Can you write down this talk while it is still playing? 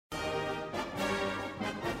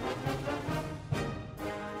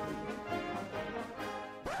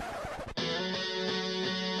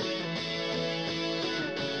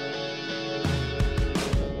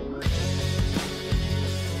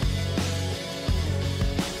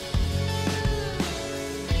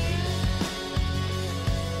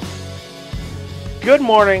Good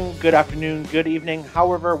morning, good afternoon, good evening,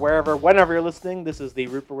 however, wherever, whenever you're listening. This is the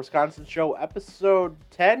Root for Wisconsin show, episode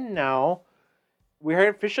 10 now. We're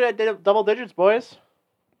officially at double digits, boys.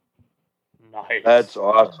 Nice. That's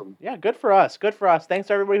awesome. Yeah, good for us. Good for us. Thanks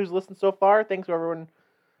to everybody who's listened so far. Thanks to everyone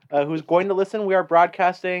who's going to listen. We are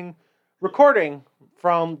recording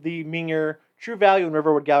from the Minger True Value and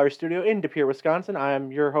Riverwood Gallery Studio in De Pere, Wisconsin. I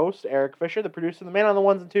am your host, Eric Fisher, the producer, the man on the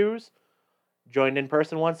ones and twos. Joined in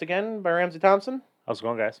person once again by Ramsay Thompson. How's it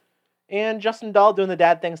going, guys? And Justin Dahl doing the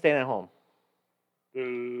dad thing, staying at home.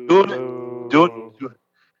 Doing it.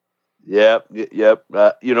 Yep.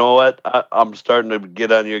 You know what? I'm starting to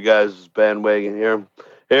get on your guys' bandwagon here.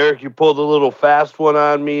 Eric, you pulled a little fast one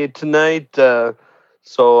on me tonight, so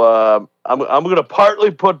I'm gonna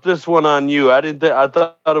partly put this one on you. I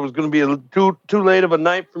thought it was gonna be too late of a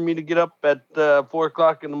night for me to get up at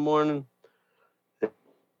 4:00 in the morning.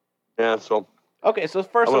 Yeah, so. Okay, so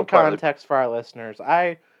first some context for our listeners.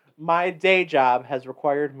 My day job has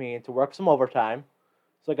required me to work some overtime,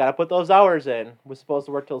 so I got to put those hours in. Was supposed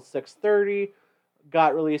to work till 6:30,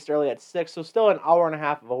 got released early at 6, so still an hour and a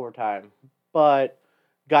half of overtime, but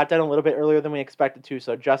got done a little bit earlier than we expected to.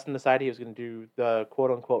 So Justin decided he was going to do the quote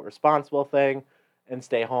unquote responsible thing and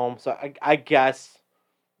stay home. So I guess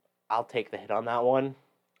I'll take the hit on that one.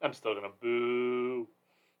 I'm still gonna boo.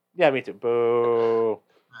 Yeah, me too. Boo.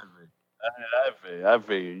 I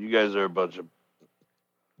figure you guys are a bunch of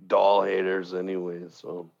doll haters anyway,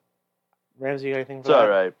 so. Ramsay, you got anything for It's that? all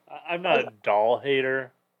right. I'm not a doll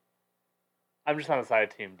hater. I'm just on the side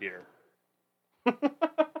of Team Deer.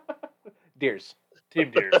 Deers.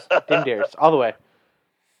 Team Deers. Team Deers, all the way.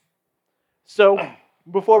 So,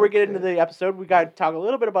 before we get into the episode, we got to talk a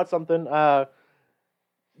little bit about something.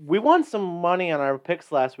 We won some money on our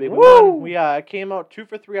picks last week. We came out 2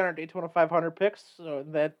 for 3 on our Daytona 500 picks. So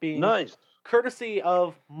that being Nice. courtesy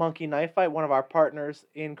of Monkey Knife Fight, one of our partners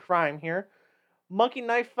in crime here. Monkey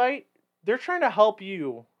Knife Fight, they're trying to help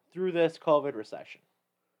you through this COVID recession.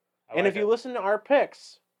 And if you listen to our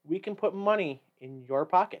picks, we can put money in your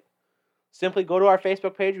pocket. Simply go to our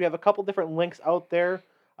Facebook page. We have a couple different links out there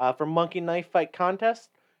for Monkey Knife Fight contest.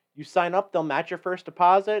 You sign up, they'll match your first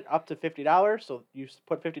deposit up to $50. So you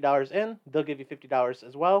put $50 in, they'll give you $50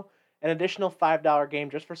 as well. An additional $5 game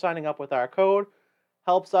just for signing up with our code.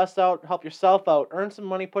 Helps us out, help yourself out, earn some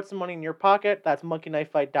money, put some money in your pocket. That's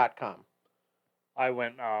monkeyknifefight.com. I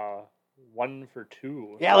went 1 for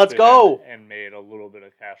 2. Yeah, let's go. And made a little bit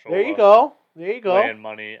of cash. There you go. Laying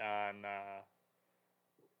money on.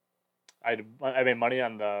 I made money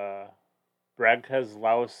on the Brad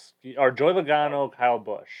Keselowski or Joey Logano, Kyle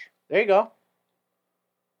Busch. There you go.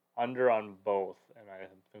 Under on both, and I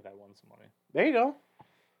think I won some money. There you go.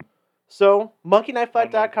 So,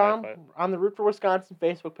 monkeyknifefight.com on the Root for Wisconsin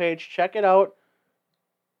Facebook page. Check it out.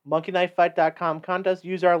 monkeyknifefight.com contest.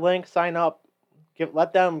 Use our link. Sign up.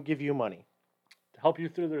 Let them give you money. To help you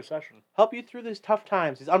through the recession. Help you through these tough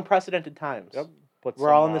times, these unprecedented times. Yep.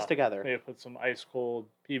 We're all in this together. Maybe put some ice cold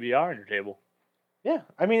PBR on your table. Yeah.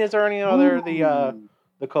 I mean, is there any other the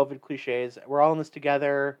COVID cliches? We're all in this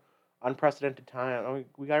together. Unprecedented time.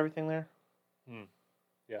 We got everything there?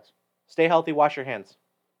 Yes. Stay healthy. Wash your hands.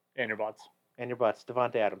 And your butts. And your butts.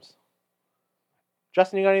 Devontae Adams.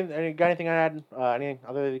 Justin, you got anything to add? Anything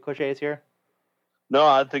other than the cliches here? No,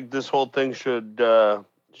 I think this whole thing should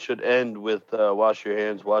end with wash your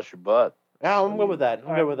hands, wash your butt. Yeah, I'm good with that.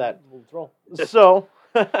 I'm good with that. Let's roll. So,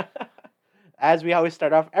 as we always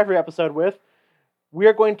start off every episode with, we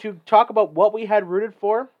are going to talk about what we had rooted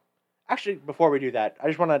for. Actually, before we do that, I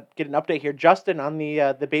just want to get an update here. Justin, on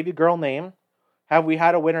the baby girl name, have we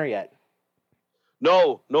had a winner yet?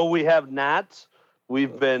 No, we have not.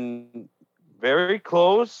 We've been very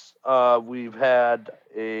close. We've had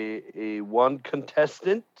a one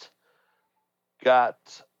contestant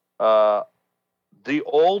got the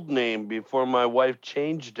old name before my wife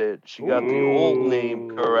changed it. She got the old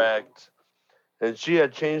name correct, and she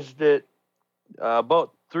had changed it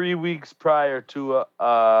about 3 weeks prior to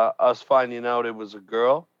us finding out it was a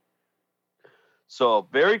girl. So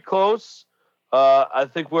very close. I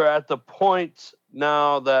think we're at the point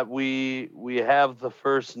now that we have the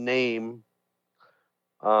first name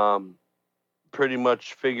pretty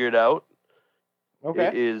much figured out. Okay.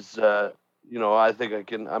 It is I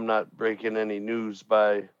think I'm not breaking any news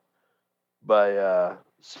by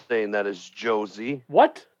saying that it's Josie.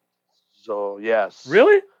 What? So yes.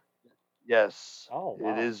 Really? Yes. Oh,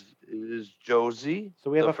 wow. It is Josie.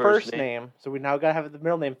 So we have a first name. So we now got to have the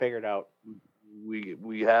middle name figured out.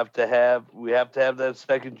 We have to have that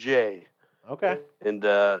second J. Okay. And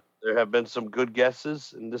there have been some good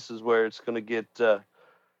guesses, and this is where it's going to get a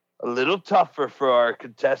little tougher for our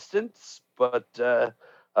contestants. but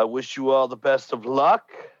I wish you all the best of luck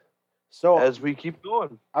So, as we keep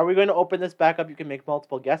going. are we going to open this back up? You can make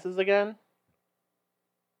multiple guesses again?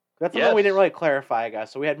 That's something Yes. we didn't really clarify, I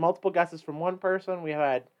guess. So we had multiple guesses from one person. We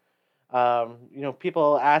had,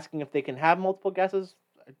 people asking if they can have multiple guesses.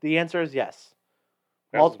 The answer is yes.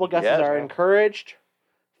 Multiple guesses Yes. are encouraged.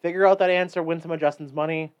 Figure out that answer, win some of Justin's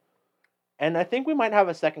money. And I think we might have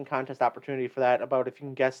a second contest opportunity for that, about if you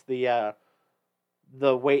can guess the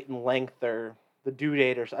weight and length or the due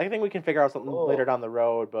date or something. I think we can figure out something later down the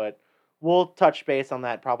road, but we'll touch base on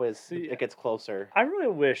that probably as it gets closer. I really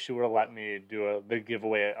wish you would have let me do the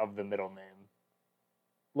giveaway of the middle name.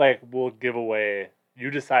 Like, we'll give away, you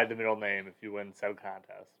decide the middle name if you win said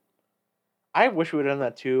contest. I wish we would have done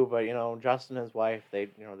that too, but Justin and his wife, they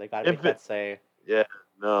got to make that say. Yeah,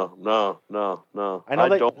 no. I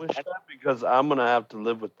know don't wish that because I'm gonna have to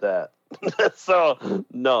live with that. So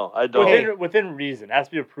no, I don't. Within reason, it has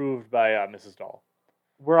to be approved by Mrs. Dahl.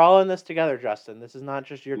 We're all in this together, Justin. This is not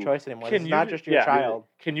just your choice anymore. This is not just your child.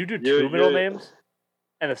 Can you do two middle names?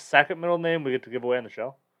 And a second middle name we get to give away on the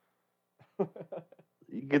show?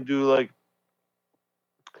 You could do like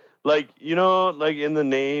in the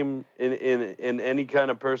name in any kind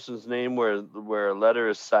of person's name where a letter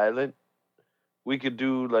is silent, we could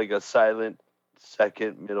do like a silent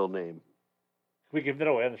second middle name. Can we give that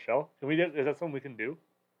away on the show? Is that something we can do?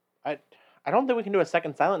 I don't think we can do a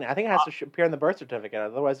second silent name. I think it has to appear in the birth certificate.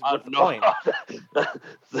 Otherwise, what's the point?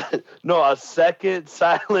 No, a second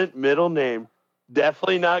silent middle name.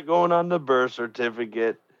 Definitely not going on the birth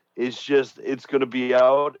certificate. It's going to be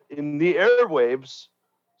out in the airwaves.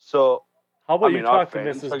 So how about you talk to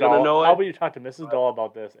Mrs. Dahl? How about you talk to Mrs. Dahl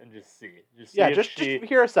about this and just see? Just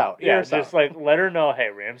hear us out. Like let her know. Hey,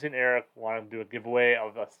 Ramsay and Eric want to do a giveaway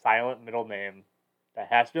of a silent middle name that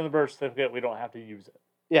has to be on the birth certificate. We don't have to use it.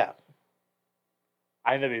 Yeah.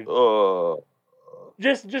 I think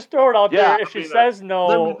just throw it out there. If she says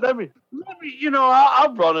no, let me.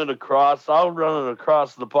 I'll run it across. I'll run it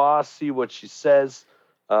across the boss. See what she says.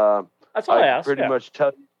 That's all I ask. Pretty much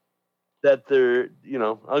tell you that they're.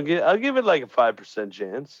 I'll give it like a 5%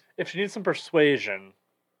 chance. If she needs some persuasion,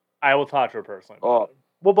 I will talk to her personally. Oh,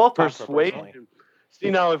 we'll both persuasion. See,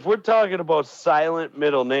 now if we're talking about silent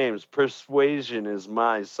middle names, persuasion is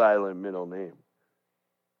my silent middle name.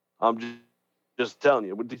 I'm just telling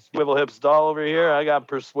you, with the swivel hips doll over here, I got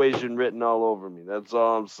persuasion written all over me. That's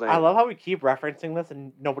all I'm saying. I love how we keep referencing this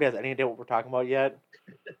and nobody has any idea what we're talking about yet.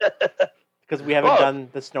 Because we haven't done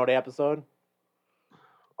the Snow Day episode.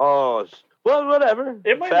 Oh, well, whatever.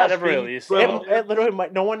 It might not ever release. It literally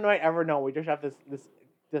might. No one might ever know. We just have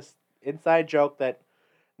this inside joke that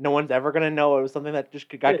no one's ever gonna know. It was something that just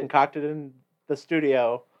got concocted in the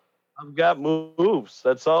studio. I've got moves.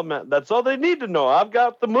 That's all. That's all they need to know. I've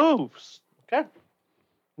got the moves. Okay.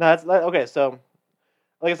 No, that's okay. So,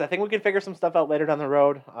 like I said, I think we can figure some stuff out later down the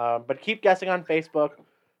road. But keep guessing on Facebook.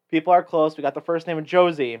 People are close. We got the first name of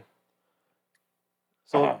Josie.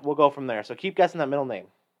 So we'll go from there. So keep guessing that middle name.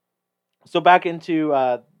 So back into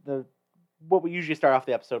what we usually start off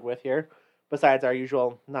the episode with here, besides our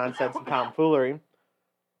usual nonsense and tomfoolery.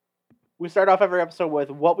 We start off every episode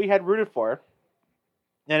with what we had rooted for.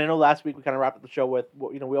 And I know last week we kind of wrapped up the show with,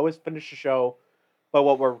 we always finish the show by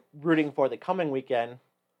what we're rooting for the coming weekend.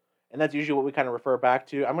 And that's usually what we kind of refer back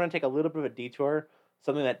to. I'm going to take a little bit of a detour,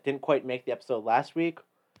 something that didn't quite make the episode last week.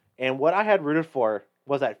 And what I had rooted for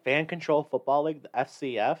was that Fan Control Football League, the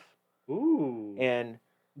FCF. Ooh. And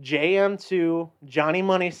JM2, Johnny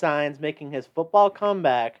Money Signs, making his football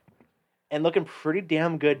comeback and looking pretty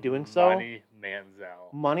damn good doing so.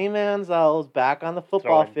 Money Manziel is back on the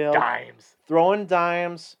football field. Throwing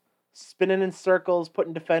dimes, spinning in circles,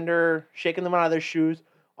 putting defender, shaking them out of their shoes.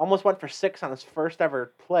 Almost went for 6 on his first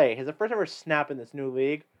ever play. His first ever snap in this new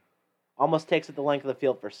league. Almost takes it the length of the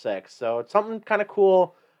field for 6. So it's something kind of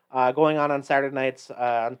cool going on Saturday nights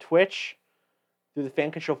on Twitch through the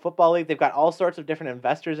Fan Control Football League. They've got all sorts of different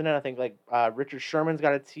investors in it. I think like Richard Sherman's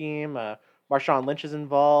got a team. Marshawn Lynch is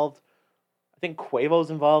involved. I think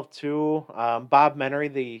Quavo's involved too. Bob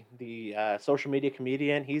Menery, the social media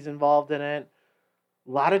comedian, he's involved in it.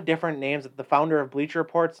 A lot of different names. The founder of Bleacher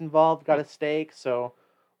Report's involved, got a stake. So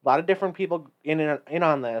a lot of different people in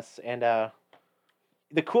on this. And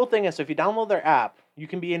the cool thing is, so if you download their app, you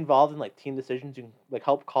can be involved in like team decisions. You can like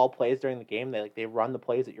help call plays during the game. They run the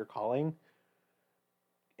plays that you're calling.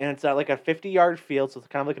 And it's like a 50-yard field, so it's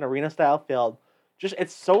kind of like an arena style field. Just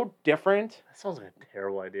it's so different. That sounds like a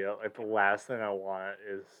terrible idea. Like the last thing I want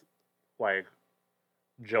is like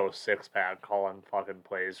Joe Sixpack calling fucking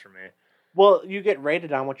plays for me. Well, you get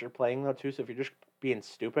rated on what you're playing though too. So if you're just being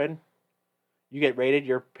stupid, you get rated.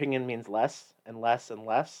 Your opinion means less and less and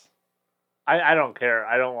less. I don't care.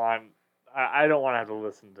 I don't want to have to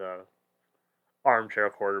listen to armchair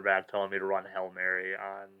quarterback telling me to run Hail Mary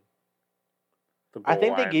on the goal I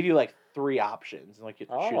think line. they give you like 3 options, and like you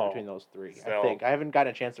have to choose Oh, between those 3. still. I think I haven't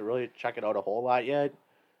gotten a chance to really check it out a whole lot yet.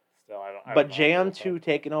 Still, I But don't know JM2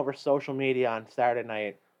 taking over social media on Saturday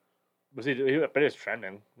night. Was but it's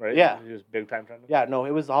trending, right? Yeah. He was big time trending. Yeah, no,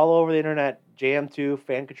 it was all over the internet. JM2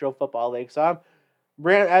 Fan Control Football League. So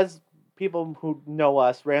as people who know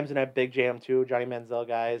us, Rams and I big JM2 Johnny Manziel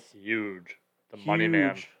guys. Huge. The Huge money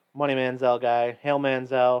man. Money Manziel guy. Hail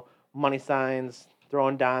Manziel. Money signs.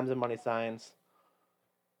 Throwing dimes and money signs.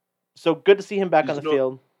 So good to see him back on the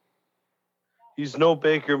field. He's no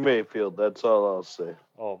Baker Mayfield. That's all I'll say.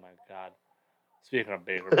 Oh my God! Speaking of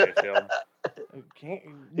Baker Mayfield,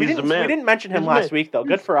 we didn't mention him last week though.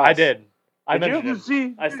 Good for us. I did. I did mentioned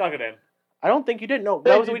him. I stuck it in. I don't think you did. No,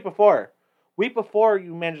 that was the week before. Week before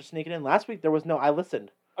you managed to sneak it in. Last week there was no. I listened.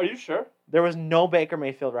 Are you sure? There was no Baker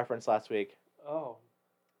Mayfield reference last week. Oh.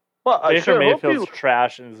 Well, Baker Mayfield's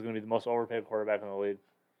trash and is going to be the most overpaid quarterback in the league.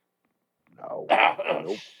 No.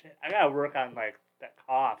 Nope. Shit. I gotta work on like that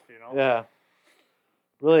cough, you know. Yeah.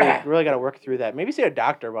 Really got to work through that. Maybe see a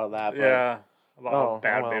doctor about that. But... Yeah. About how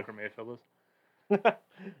bad Baker Mayfield is.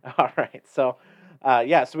 All right. So,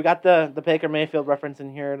 so we got the Baker Mayfield reference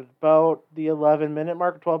in here at about the 11-minute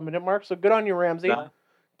mark, 12-minute mark. So good on you, Ramsay.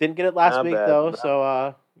 Didn't get it last week though.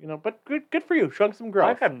 So but good for you. Showing some growth.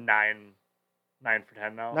 I think I'm 9 for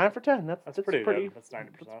 10 now. 9 for 10. That's pretty good. That's 90%.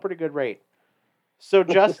 That's a pretty good rate. So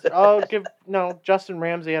I'll give Justin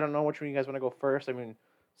Ramsay. I don't know which one you guys want to go first. I mean,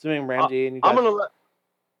 assuming Ramsay and you guys.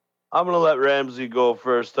 I'm gonna let Ramsay go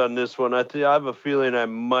first on this one. I have a feeling I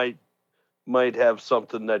might have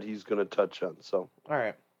something that he's gonna touch on. So all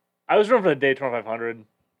right. I was rooting for the Daytona 500.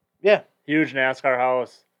 Yeah. Huge NASCAR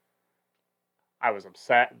house. I was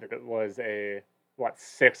upset that it was a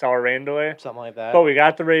 6-hour rain delay, something like that. But we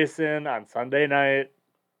got the race in on Sunday night.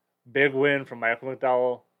 Big win from Michael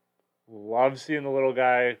McDowell. Love seeing the little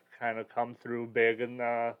guy kind of come through big in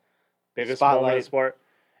the biggest moment of the sport.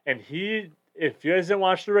 And if you guys didn't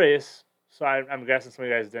watch the race, so I'm guessing some of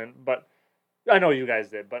you guys didn't, but I know you guys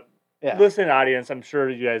did, but listening audience, I'm sure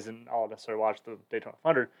you guys didn't all necessarily watch the Daytona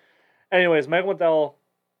 500. Anyways, Michael McDowell,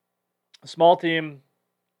 small team,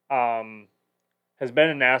 has been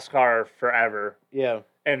in NASCAR forever. Yeah.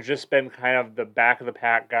 And just been kind of the back of the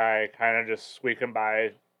pack guy, kind of just squeaking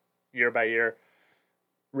by year.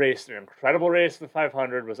 Raced an incredible race in the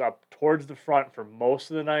 500, was up towards the front for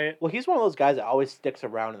most of the night. Well, he's one of those guys that always sticks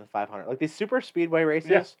around in the 500. Like these super speedway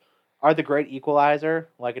races are the great equalizer.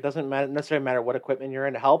 Like it doesn't necessarily matter what equipment you're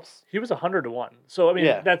in, it helps. He was 100-1. So I mean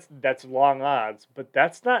that's long odds, but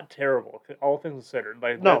that's not terrible, all things considered.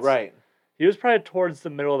 Like no, right. He was probably towards the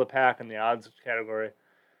middle of the pack in the odds category.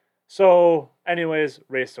 So, anyways,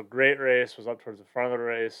 raced a great race, was up towards the front of the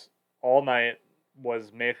race all night,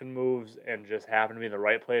 was making moves, and just happened to be in the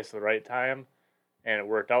right place at the right time. And it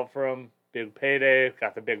worked out for him. Big payday,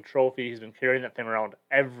 got the big trophy. He's been carrying that thing around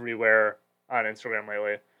everywhere on Instagram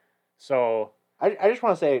lately. So, I just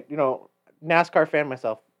want to say, NASCAR fan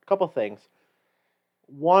myself, a couple things.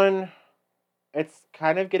 One, it's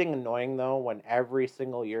kind of getting annoying, though, when every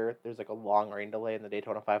single year there's like a long rain delay in the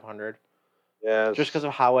Daytona 500. Yeah. Just because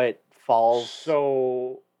of how it falls.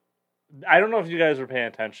 So, I don't know if you guys were paying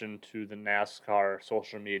attention to the NASCAR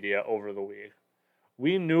social media over the week.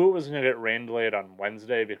 We knew it was going to get rain delayed on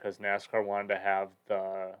Wednesday because NASCAR wanted to have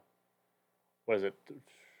the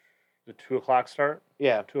 2 o'clock start?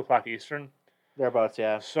 Yeah. 2 o'clock Eastern. Thereabouts,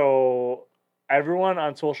 yeah. So everyone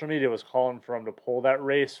on social media was calling for them to pull that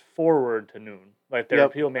race forward to noon. Like there were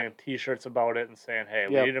people making T-shirts about it and saying, hey,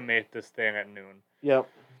 we need to make this thing at noon. Yep.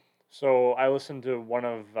 So I listened to one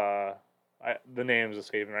of, the name's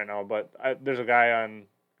escaping right now, but there's a guy on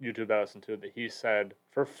YouTube that I listened to that he said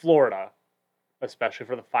for Florida, especially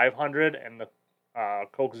for the 500 and the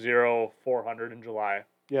Coke Zero 400 in July.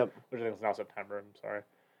 Yep. Which I think is now September, I'm sorry.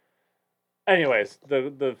 Anyways,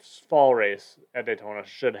 the fall race at Daytona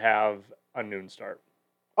should have a noon start.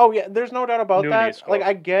 Oh, yeah, there's no doubt about Noon that. East Coast. Like,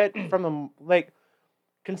 I get from the,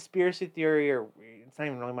 conspiracy theory, or it's not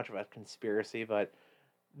even really much of a conspiracy, but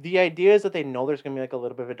the idea is that they know there's going to be, a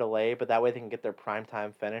little bit of a delay, but that way they can get their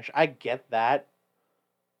primetime finish. I get that.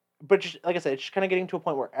 But just, like I said, it's just kind of getting to a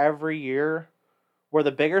point where every year, where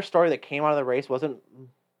the bigger story that came out of the race wasn't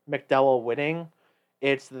McDowell winning,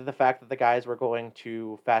 it's the fact that the guys were going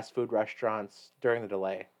to fast food restaurants during the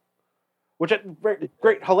delay. Which,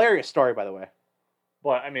 great, hilarious story, by the way.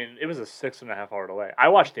 But, I mean, it was a 6.5-hour delay. I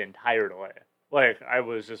watched the entire delay. Like, I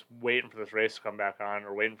was just waiting for this race to come back on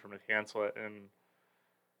or waiting for them to cancel it. And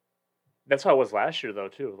that's how it was last year, though,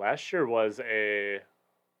 too. Last year was a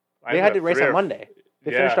They had to race on Monday.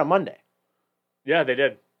 They finished on Monday. Yeah, they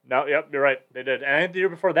did. No, yep, you're right. They did. And I think the year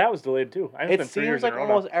before that was delayed too. It seems like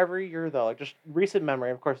almost every year though, like just recent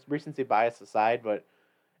memory, of course, recency bias aside, but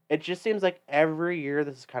it just seems like every year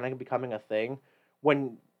this is kind of becoming a thing.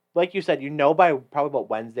 When, like you said, by probably about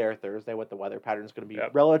Wednesday or Thursday what the weather pattern is going to be. Yep.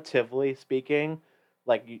 Relatively speaking,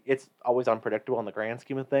 like it's always unpredictable in the grand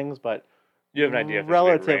scheme of things, but you have an idea.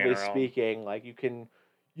 Relatively speaking, like you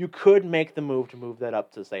could make the move to move that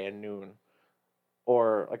up to say a noon,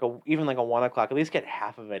 or even like a 1 o'clock. At least get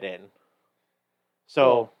half of it in.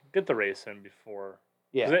 So get the race in before.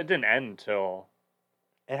 Yeah, because it didn't end until.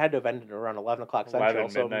 It had to have ended around 11 o'clock Central,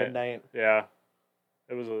 so midnight. Yeah,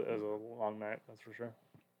 it was a long night, that's for sure.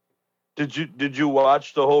 Did you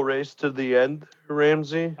watch the whole race to the end,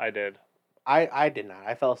 Ramsay? I did. I did not.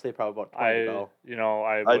 I fell asleep probably about 20 ago.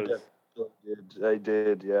 I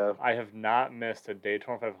did, yeah. I have not missed a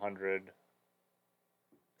Daytona 500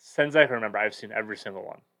 since I can remember. I've seen every single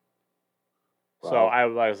one. Wow. So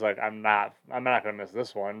I was like, I'm not gonna miss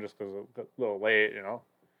this one just because it's a little late,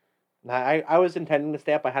 I was intending to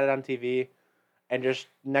stay up. I had it on TV, and just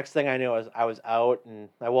next thing I knew I was out, and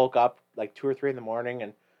I woke up like 2 or 3 in the morning,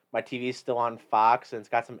 and my TV's still on Fox, and it's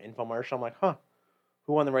got some infomercial. I'm like, huh,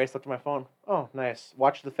 who won the race? Looked at my phone. Oh, nice.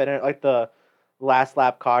 Watch the finish, like the last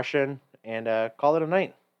lap caution, and call it a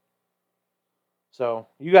night. So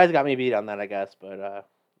you guys got me beat on that, I guess, but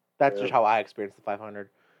that's just how I experienced the 500.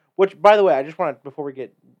 Which, by the way, I just want to, before we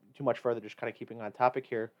get too much further, just kind of keeping on topic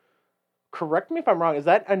here. Correct me if I'm wrong. Is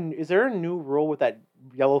there a new rule with that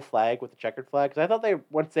yellow flag with the checkered flag? Because I thought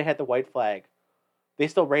once they had the white flag, they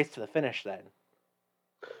still race to the finish then.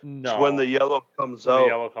 No. It's when the yellow comes out. The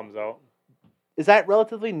yellow comes out. Is that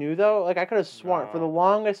relatively new though? Like I could have sworn for the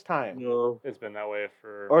longest time. No. It's been that way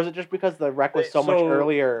for. Or is it just because the wreck was so much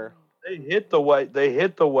earlier? They hit the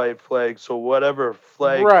white flag, so whatever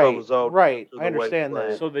flag comes out. Right. I understand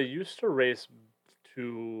that. So they used to race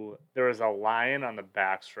there was a line on the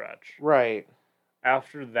backstretch. Right.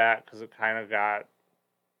 After that, because it kind of got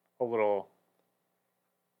a little,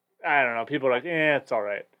 I don't know, people are like, it's all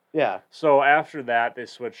right. Yeah. So after that, they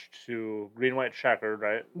switched to green, white, checkered,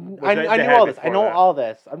 right? I knew all this. I know all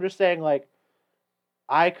this. I'm just saying, like,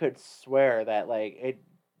 I could swear that, like, it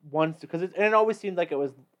once, because it always seemed like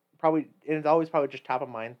it's always probably just top of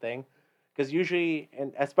mind thing. Because usually,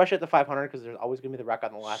 and especially at the 500, because there's always going to be the wreck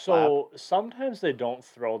on the last lap. So sometimes they don't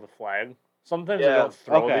throw the flag. Sometimes they don't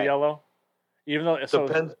throw the yellow. Even though,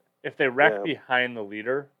 if they wreck behind the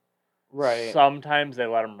leader, right? Sometimes they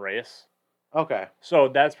let them race. Okay. So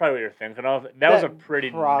that's probably what you're thinking of. That was a pretty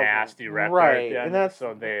nasty wreck, right? And that's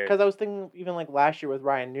because I was thinking even like last year with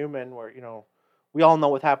Ryan Newman, where we all know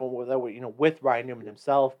what happened with Ryan Newman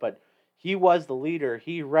himself, but he was the leader.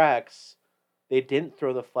 He wrecks. They didn't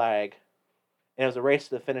throw the flag. And it was a race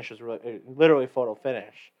to the finish. It was literally photo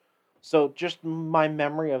finish. So just my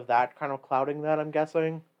memory of that kind of clouding that, I'm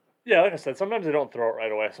guessing. Yeah, like I said, sometimes they don't throw it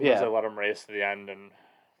right away. Sometimes they let them race to the end and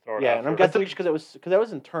throw it. Yeah, and I'm guessing just because I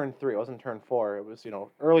was in turn 3. I was in turn 4. It was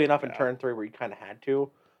early enough in turn 3 where you kind of had to.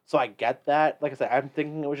 So I get that. Like I said, I'm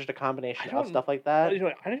thinking it was just a combination of stuff like that. I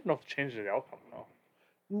didn't even know if it changed the outcome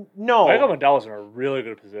though. No. Michael McDowell's in a really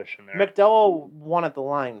good position there. McDowell won at the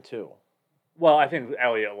line too. Well, I think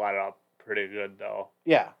Elliott let up pretty good though.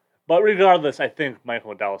 Yeah. But regardless, I think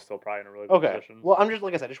Michael McDowell's still probably in a really good position. Well, I'm just,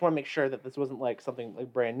 like I said, I just want to make sure that this wasn't like something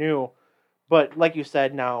like brand new. But like you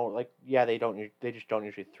said, now, like, yeah, they just don't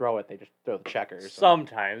usually throw it. They just throw the checkers.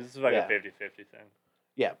 Sometimes. It's like a 50-50 thing.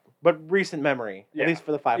 Yeah. But recent memory, at least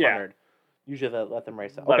for the 500, usually they let them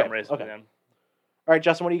race out. Let them race again. All right,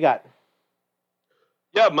 Justin, what do you got?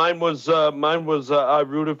 Yeah, mine was I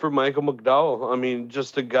rooted for Michael McDowell. I mean,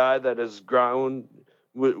 just a guy that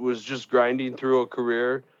was just grinding through a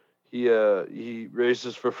career. He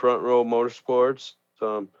races for Front Row Motorsports.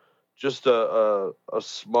 Just a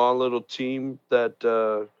small little team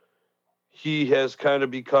that he has kind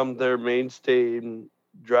of become their mainstay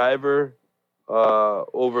driver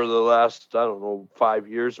over the last, I don't know, 5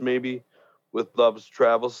 years maybe, with Love's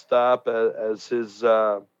Travel Stop as his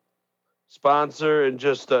sponsor, and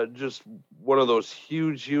just one of those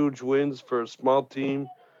huge wins for a small team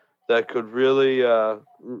that could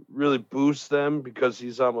really boost them, because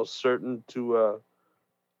he's almost certain to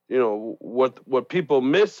what people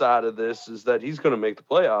miss out of this is that he's going to make the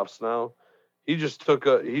playoffs now. He just took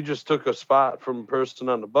a spot from a person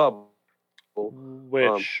on the bubble,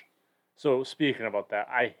 which so speaking about that,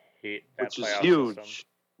 I hate that, which is huge system.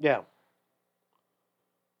 Yeah.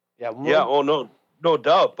 Oh no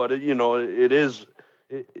doubt, but it is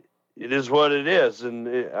what it is, and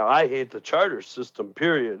I hate the charter system,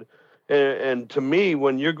 period. And to me,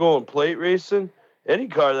 when you're going plate racing, any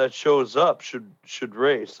car that shows up should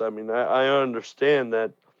race. I mean, I understand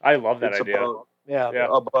that. I love that it's idea.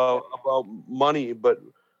 about money, but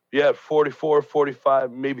you had 44,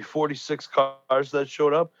 45, maybe 46 cars that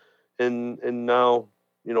showed up, and now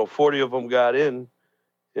 40 of them got in,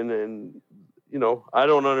 and I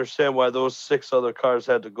don't understand why those 6 other cars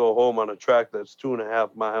had to go home on a track that's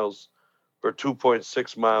 2.5 miles or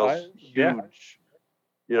 2.6 miles, huge.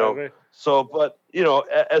 So, but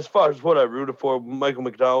as far as what I rooted for, Michael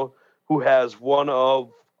McDowell, who has one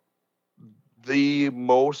of the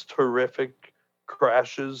most horrific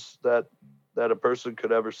crashes that a person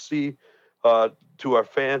could ever see. To our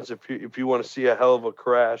fans, if you want to see a hell of a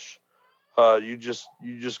crash, you just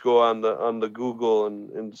go on the Google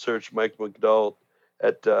and search Mike McDowell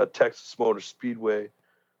at Texas Motor Speedway.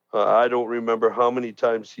 I don't remember how many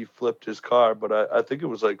times he flipped his car, but I think it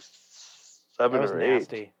was like 7 or 8.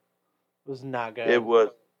 Nasty. It was not good. It was.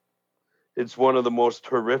 It's one of the most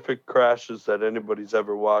horrific crashes that anybody's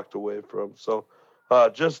ever walked away from. So,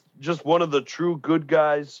 just one of the true good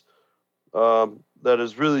guys that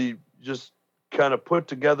has really just kind of put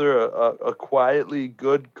together a quietly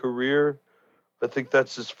good career. I think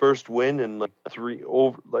that's his first win in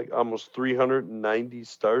almost 390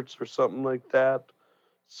 starts or something like that.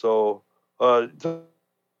 So, talk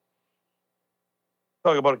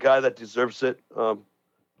about a guy that deserves it.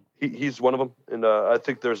 He's one of them, and I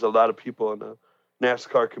think there's a lot of people in the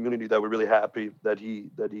NASCAR community that were really happy that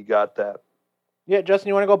he got that. Yeah, Justin,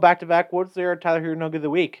 you want to go back to back? What's your Tyler Hero Nugget of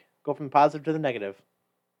the week? Go from positive to the negative.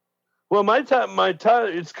 Well, my time,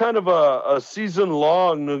 it's kind of a season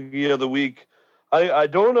long Noogie of the week. I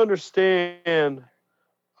don't understand, and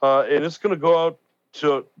it's going to go out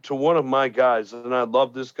to one of my guys, and I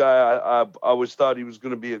love this guy. I always thought he was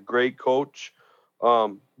going to be a great coach,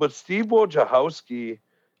 but Steve Wojciechowski,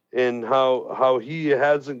 and how he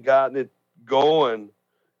hasn't gotten it going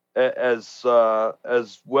as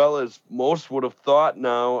well as most would have thought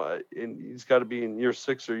now, and he's got to be in year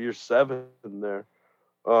 6 or year 7 there.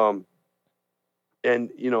 And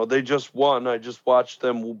they just won. I just watched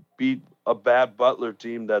them beat a bad Butler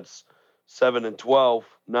team that's 7-12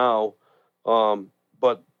 now,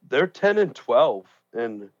 but they're 10-12,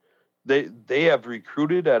 and they have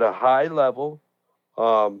recruited at a high level.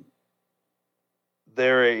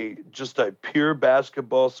 They're just a pure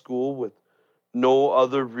basketball school with no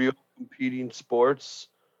other real competing sports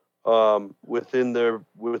within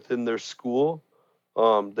their school.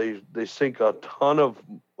 They sink a ton of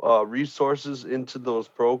resources into those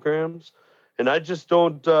programs, and I just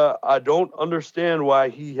don't understand why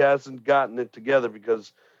he hasn't gotten it together,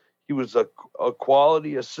 because he was a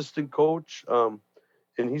quality assistant coach, and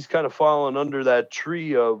he's kind of fallen under that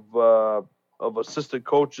tree of assistant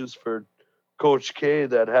coaches for Coach K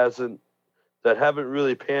that haven't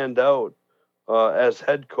really panned out as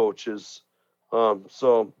head coaches.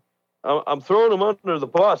 So I'm throwing him under the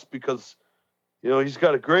bus because he's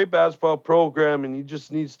got a great basketball program, and he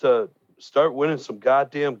just needs to start winning some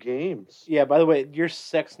goddamn games. Yeah, by the way, you're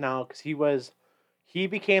 6 now because he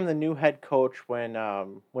became the new head coach when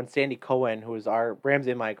Sandy Cohen, who was our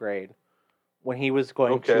Ramsay in my grade, when he was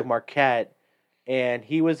going to Marquette, and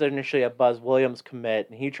he was initially a Buzz Williams commit,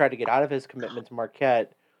 and he tried to get out of his commitment to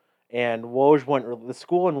Marquette, and the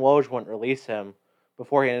school in Woj wouldn't release him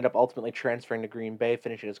before he ended up ultimately transferring to Green Bay,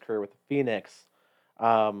 finishing his career with the Phoenix.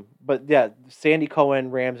 But yeah, Sandy Cohen,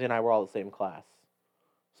 Ramsay, and I were all the same class.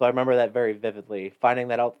 So I remember that very vividly. Finding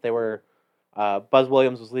that out, they were Buzz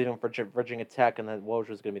Williams was leaving for Virginia Tech, and then Woj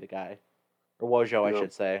was going to be the guy, or Wojo, I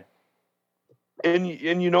should say. And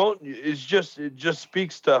it just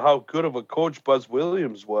speaks to how good of a coach Buzz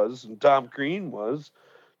Williams was and Tom Crean was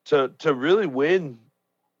to really win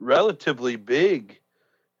relatively big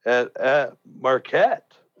at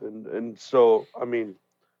Marquette, and so I mean,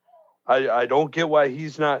 I don't get why he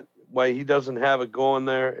doesn't have it going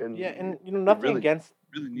there. And yeah, and nothing against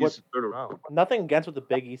really needs to turn around. Nothing against what the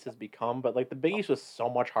Big East has become, but like the Big East was so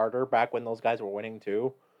much harder back when those guys were winning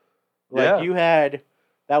too. Like you had.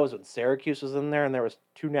 That was when Syracuse was in there, and there was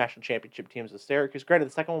 2 national championship teams with Syracuse. Granted,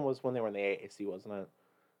 the second one was when they were in the AAC, wasn't it?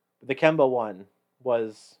 But the Kemba one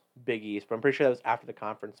was Big East, but I'm pretty sure that was after the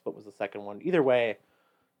conference, but was the second one. Either way,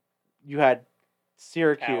 you had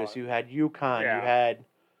Syracuse, you had UConn, you had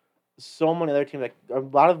so many other teams. Like a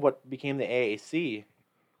lot of what became the AAC,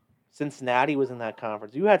 Cincinnati was in that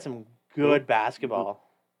conference. You had some good basketball.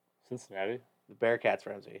 Cincinnati? The Bearcats,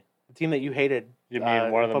 Ramsay. The team that you hated. You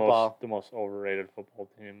mean one of the most overrated football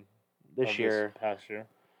team this past year?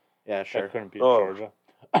 Yeah, sure. That couldn't be Georgia.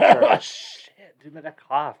 Sure. Oh, shit, dude, that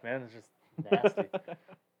cough, man, it's just nasty.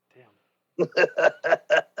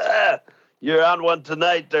 Damn. You're on one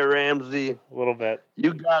tonight there, Ramsay. A little bit.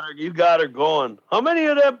 You got her going. How many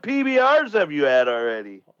of them PBRs have you had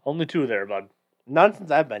already? Only 2 there, bud. None since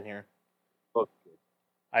I've been here. Okay.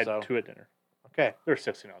 I had 2 at dinner. Okay. They're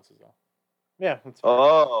 16 ounces, though. Yeah. That's fair.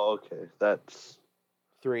 Oh, okay. That's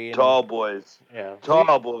 3. tall boys. Yeah.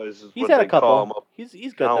 Tall boys is He's what had they a couple. call them up. He's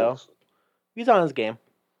good, though. He's on his game.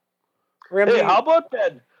 Ramsay, hey, how about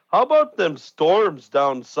that? How about them storms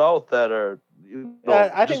down south that are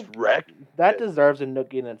I just think wrecked? That deserves a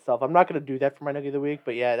noogie in itself. I'm not going to do that for my noogie of the week,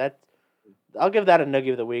 but yeah, I'll give that a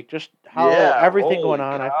noogie of the week. Just how everything going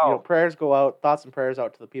on. Prayers go out, thoughts and prayers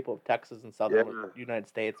out to the people of Texas and southern United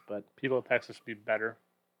States. But people of Texas be better.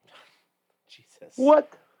 Jesus.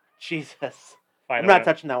 What? Jesus. I'm not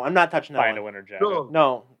touching that one. I'm not touching that one. Find a winter jacket.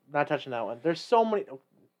 No, not touching that one. There's so many.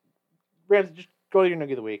 Ramsay, just go to your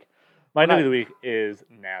noogie of the week. My noogie of the week is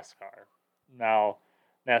NASCAR. Now,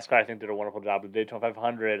 NASCAR, I think, did a wonderful job with Daytona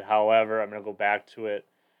 500. However, I'm going to go back to it.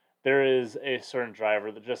 There is a certain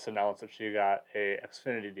driver that just announced that she got a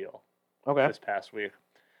Xfinity deal this past week.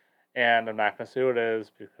 And I'm not going to say what it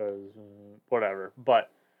is because whatever.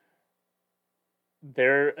 But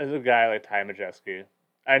there is a guy like Ty Majeski.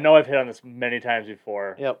 I know I've hit on this many times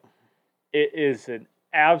before. Yep. It is an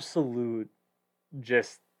absolute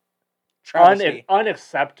just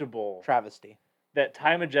unacceptable travesty that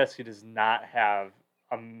Ty Majeski does not have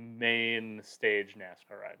a main stage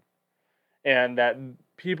NASCAR ride. And that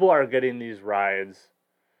people are getting these rides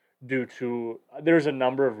due to, there's a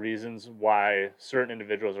number of reasons why certain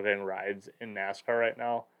individuals are getting rides in NASCAR right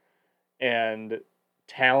now. And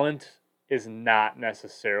talent is not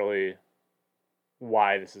necessarily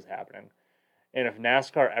why this is happening. And if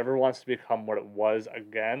NASCAR ever wants to become what it was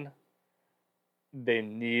again, they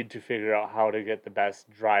need to figure out how to get the best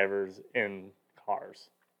drivers in cars,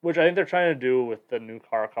 which I think they're trying to do with the new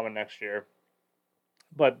car coming next year.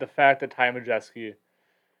 But the fact that Ty Majeski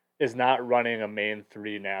is not running a main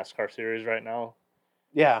 3 NASCAR series right now.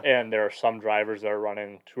 Yeah. And there are some drivers that are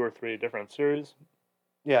running 2 or 3 different series.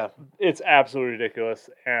 Yeah. It's absolutely ridiculous.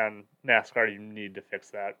 And NASCAR, you need to fix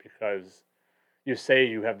that because you say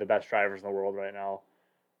you have the best drivers in the world right now.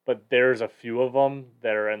 But there's a few of them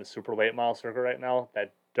that are in the super late model circuit right now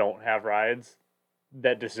that don't have rides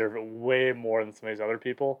that deserve it way more than some of these other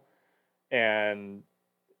people. And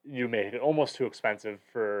you make it almost too expensive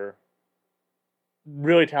for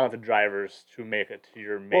really talented drivers to make it to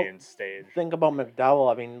your main stage. Think about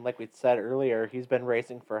McDowell. I mean, like we said earlier, he's been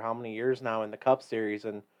racing for how many years now in the Cup Series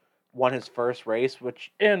and won his first race,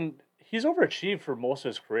 and he's overachieved for most of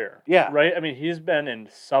his career. Yeah. Right? I mean, he's been in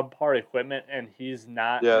subpar equipment and he's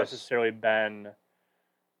not necessarily been...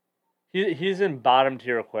 He's in bottom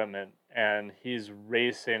tier equipment and he's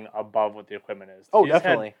racing above what the equipment is. Oh,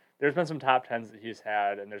 definitely. There's been some top 10s that he's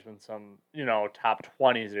had, and there's been some, top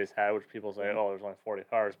 20s that he's had, which people say, oh, there's only 40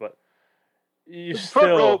 cars, but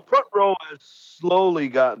front row has slowly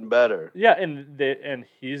gotten better. Yeah, and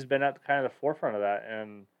he's been at kind of the forefront of that,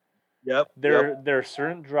 and there are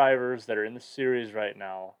certain drivers that are in the series right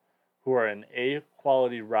now who are in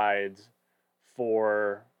A-quality rides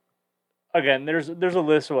for, again, there's a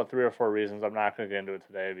list of about 3 or 4 reasons. I'm not going to get into it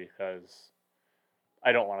today because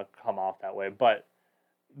I don't want to come off that way, but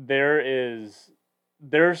there's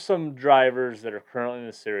some drivers that are currently in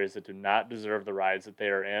the series that do not deserve the rides that they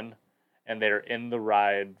are in, and they are in the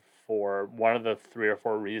ride for one of the 3 or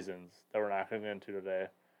 4 reasons that we're not going to get into today.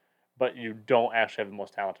 But you don't actually have the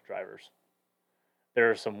most talented drivers. There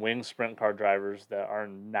are some wing sprint car drivers that are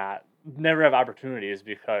never have opportunities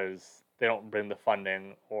because they don't bring the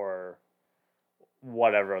funding or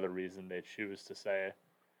whatever other reason they choose to say.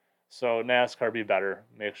 So NASCAR, be better.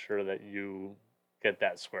 Make sure that you get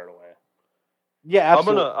that squared away. Yeah,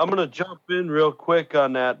 absolutely. I'm gonna jump in real quick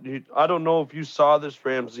on that. I don't know if you saw this,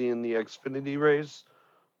 Ramsay, in the Xfinity race.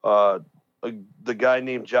 The guy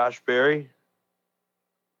named Josh Berry.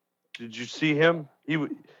 Did you see him?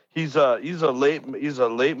 He's a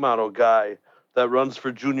late model guy that runs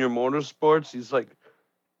for Junior Motorsports. He's like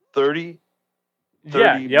 30,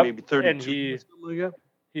 maybe 32. And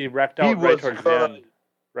he wrecked out towards the end,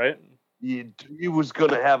 right? He was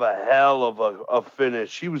going to have a hell of a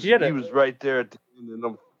finish. He was right there at the end,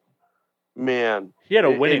 and man, he had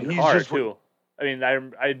a winning car too. I mean,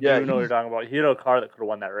 I do know what you're talking about. He had a car that could have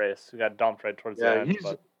won that race. He got dumped right towards the end.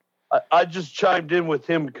 I just chimed in with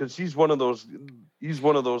him because he's one of those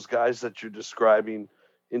guys that you're describing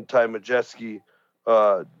in Ty Majeski,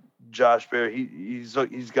 Josh Berry.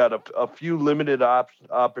 He's got a few limited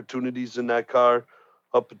opportunities in that car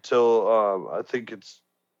up until I think it's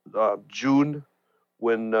June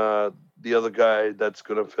when the other guy that's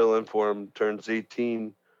going to fill in for him turns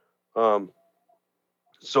 18.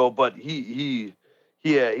 So, but he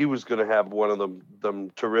was going to have one of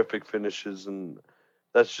them terrific finishes, and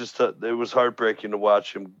that's just it was heartbreaking to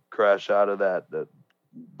watch him crash out of that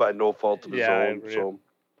by no fault of his I own. agree. So,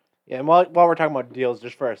 Yeah, and while we're talking about deals,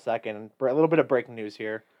 just for a second, a little bit of breaking news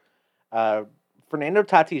here. Fernando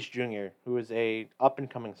Tatis Jr., who is a up and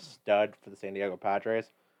coming stud for the San Diego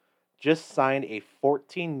Padres, just signed a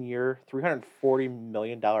 14-year, $340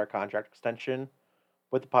 million contract extension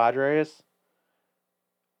with the Padres.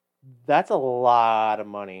 That's a lot of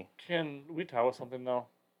money. Can we talk about something though?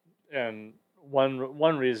 And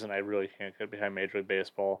one reason I really can't get behind Major League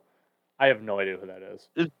Baseball, I have no idea who that is.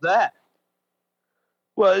 Is that?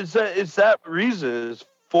 Well, it's that reason is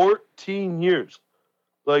 14 years.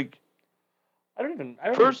 Like,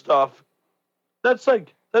 first off, that's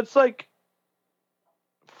like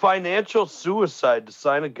financial suicide to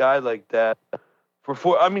sign a guy like that for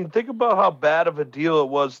four. I mean, think about how bad of a deal it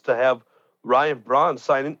was to have Ryan Braun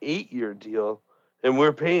sign an 8-year deal, and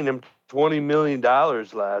we're paying him $20 million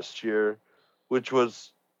last year, which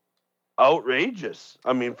was outrageous.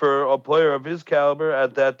 I mean, for a player of his caliber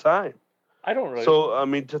at that time. I don't really. So, I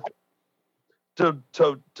mean, to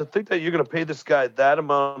think that you're going to pay this guy that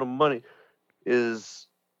amount of money is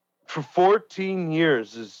for 14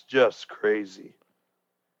 years is just crazy.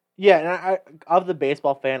 Yeah, and I of the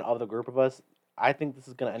baseball fan of the group of us, I think this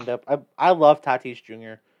is going to end up. I love Tatis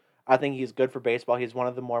Jr. I think he's good for baseball. He's one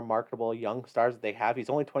of the more marketable young stars that they have. He's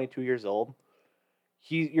only 22 years old.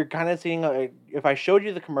 You're kind of seeing if I showed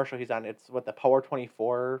you the commercial he's on, it's what the Power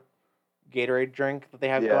 24 Gatorade drink that they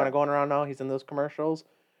have going around now. He's in those commercials.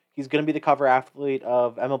 He's going to be the cover athlete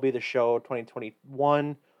of MLB The Show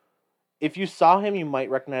 2021. If you saw him, you might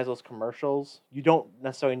recognize those commercials. You don't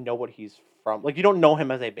necessarily know what he's from. Like, you don't know him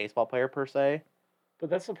as a baseball player per se. But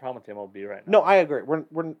that's the problem with the MLB right now. No, I agree.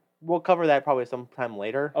 We'll cover that probably sometime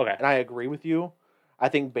later. Okay. And I agree with you. I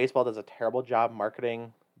think baseball does a terrible job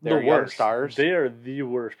marketing their young stars. They are the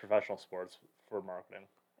worst professional sports for marketing.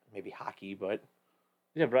 Maybe hockey, but...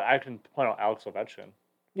 Yeah, but I can point out Alex Ovechkin.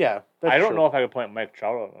 Yeah, I don't know if I could point Mike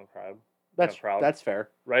Trout out in the crowd. That's fair.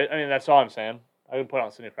 Right? I mean, that's all I'm saying. I can point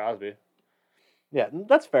out Sidney Crosby. Yeah,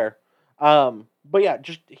 that's fair. But yeah,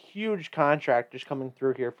 just a huge contract just coming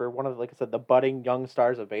through here for one of, like I said, the budding young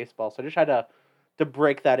stars of baseball. So I just had to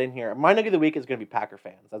break that in here. My nugget of the week is going to be Packer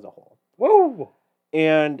fans as a whole. Whoa!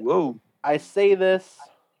 And I say this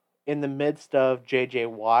in the midst of JJ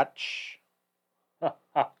Watt.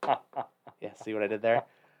 Yeah, see what I did there?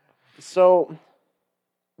 So,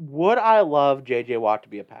 would I love JJ Watt to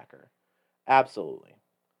be a Packer? Absolutely.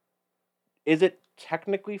 Is it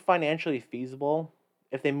technically financially feasible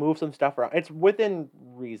if they move some stuff around? It's within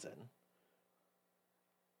reason.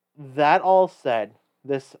 That all said,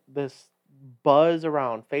 this buzz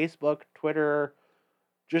around Facebook, Twitter,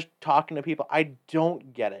 just talking to people, I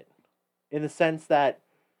don't get it. In the sense that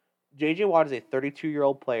JJ Watt is a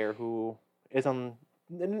 32-year-old player who is on...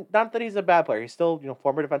 Not that he's a bad player. He's still,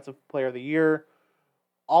 former defensive player of the year,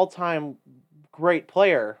 all-time great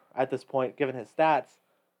player at this point, given his stats.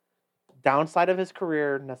 Downside of his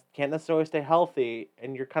career, can't necessarily stay healthy,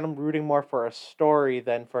 and you're kind of rooting more for a story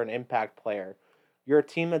than for an impact player. You're a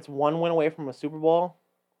team that's 1 win away from a Super Bowl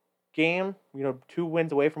game, 2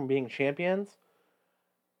 wins away from being champions.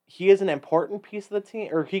 He is an important piece of the team,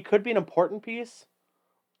 or he could be an important piece,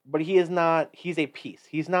 but he is not. He's a piece.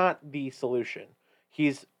 He's not the solution.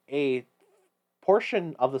 He's a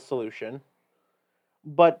portion of the solution.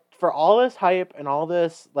 But for all this hype and all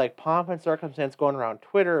this pomp and circumstance going around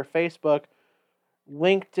Twitter, Facebook,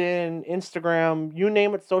 LinkedIn, Instagram, you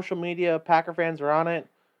name it, social media, Packer fans are on it.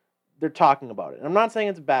 They're talking about it. And I'm not saying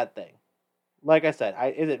it's a bad thing. Like I said,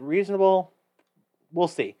 is it reasonable? We'll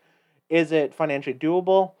see. Is it financially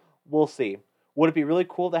doable? We'll see. Would it be really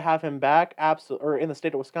cool to have him back? Absolutely. Or in the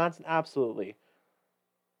state of Wisconsin? Absolutely.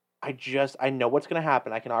 I know what's going to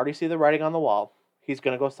happen. I can already see the writing on the wall. He's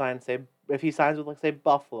going to go sign, if he signs with, say,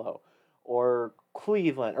 Buffalo or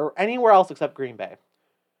Cleveland or anywhere else except Green Bay.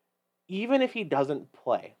 Even if he doesn't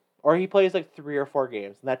play, or he plays 3 or 4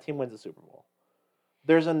 games and that team wins the Super Bowl,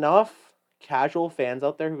 there's enough casual fans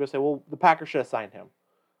out there who go say, well, the Packers should have signed him.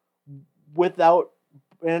 And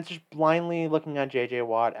it's just blindly looking at J.J.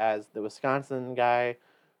 Watt as the Wisconsin guy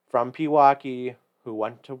from Pewaukee who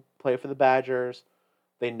went to play for the Badgers.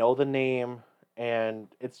 They know the name, and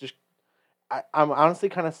it's just... I'm honestly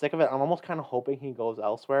kind of sick of it. I'm almost kind of hoping he goes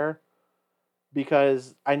elsewhere,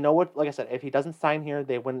 because I know like I said, if he doesn't sign here,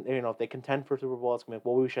 they win. If they contend for Super Bowl, it's gonna be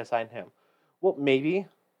we should sign him. Well, maybe,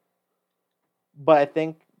 but I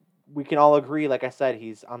think we can all agree. Like I said,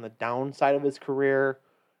 he's on the downside of his career.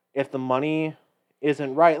 If the money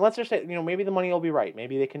isn't right. And let's just say, maybe the money will be right.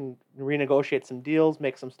 Maybe they can renegotiate some deals,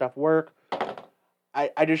 make some stuff work.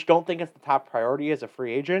 I just don't think it's the top priority as a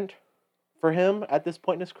free agent for him at this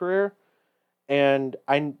point in his career. And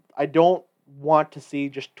I don't want to see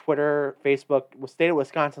just Twitter, Facebook, state of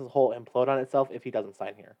Wisconsin as a whole implode on itself if he doesn't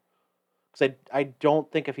sign here. Because I don't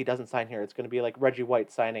think if he doesn't sign here, it's going to be like Reggie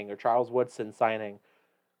White signing or Charles Woodson signing.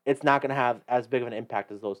 It's not going to have as big of an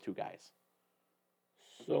impact as those two guys.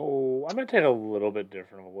 So I'm going to take a little bit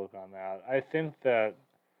different of a look on that. I think that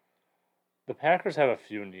the Packers have a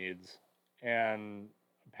few needs, and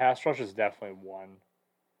pass rush is definitely one.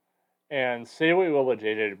 And say what you will about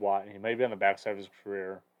J.J. Watt, and he may be on the backside of his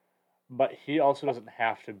career, but he also doesn't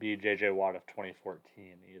have to be J.J. Watt of 2014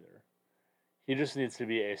 either. He just needs to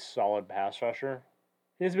be a solid pass rusher.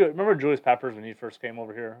 He needs to be. Remember Julius Peppers when he first came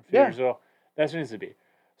over here a few years ago? That's what he needs to be.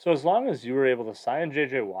 So as long as you were able to sign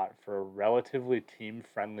J.J. Watt for a relatively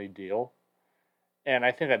team-friendly deal, and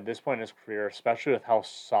I think at this point in his career, especially with how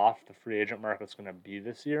soft the free agent market's going to be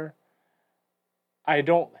this year, I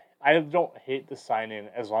don't hate the signing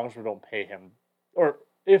as long as we don't pay him. Or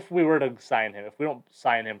if we were to sign him, if we don't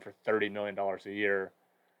sign him for $30 million a year,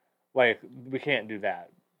 we can't do that.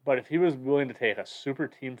 But if he was willing to take a super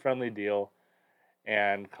team-friendly deal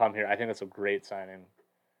and come here, I think that's a great signing.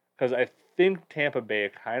 Because I think Tampa Bay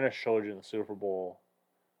kind of showed you in the Super Bowl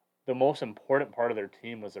the most important part of their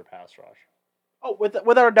team was their pass rush. Oh,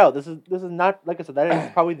 without a doubt. This is not, like I said, that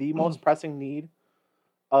is probably the most pressing need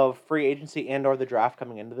of free agency and or the draft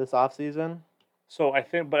coming into this offseason. So I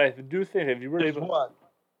do think if you were able... What?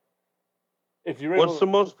 What's the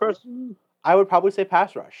most pressing? I would probably say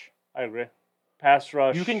pass rush. I agree. Pass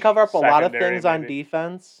rush. You can cover up a lot of things on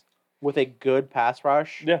defense with a good pass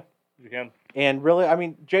rush. Yeah, you can. And really, I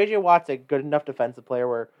mean, J.J. Watt's a good enough defensive player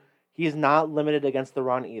where he's not limited against the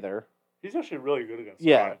run either. He's actually really good against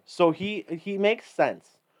the run. Yeah, so he makes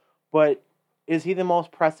sense. But is he the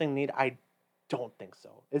most pressing need? I don't think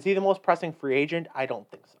so. Is he the most pressing free agent? I don't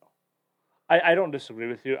think so. I don't disagree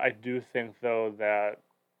with you. I do think, though, that,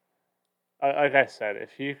 like I said, if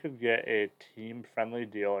he could get a team-friendly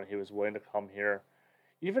deal and he was willing to come here,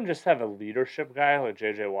 even just have a leadership guy like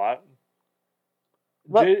J.J. Watt,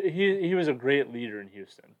 he was a great leader in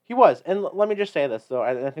Houston. He was. And let me just say this, though.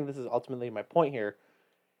 I think this is ultimately my point here.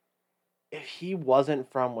 If he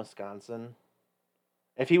wasn't from Wisconsin,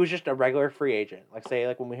 if he was just a regular free agent,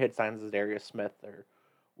 like when we hit signs as Darius Smith or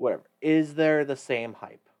whatever, is there the same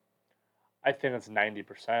hype? I think it's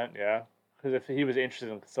 90%, yeah. Because if he was interested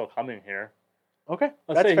in still coming here. Okay,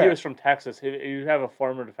 let's say fair. He was from Texas. You have a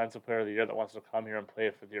former defensive player of the year that wants to come here and play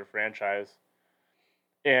for your franchise.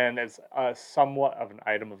 And it's somewhat of an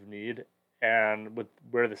item of need. And with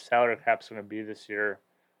where the salary cap's going to be this year,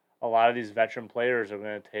 a lot of these veteran players are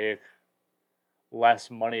going to take less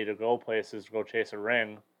money to go places, to go chase a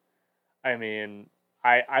ring. I mean,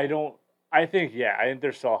 I think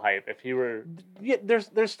there's still hype. If he were... Yeah, there's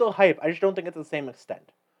still hype. I just don't think it's the same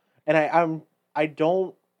extent. And I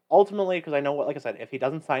don't... Ultimately, because I know, like I said, if he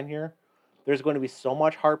doesn't sign here, there's going to be so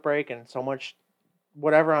much heartbreak and so much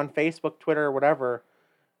whatever on Facebook, Twitter, whatever,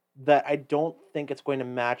 that I don't think it's going to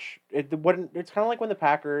match. It's kind of like when the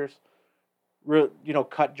Packers,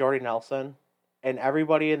 cut Jordy Nelson, and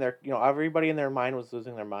everybody in their mind was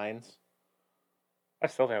losing their minds. I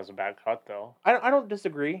still think it was a bad cut, though. I don't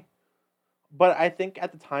disagree, but I think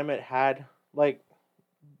at the time it had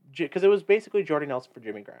because it was basically Jordy Nelson for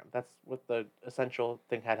Jimmy Graham. That's what the essential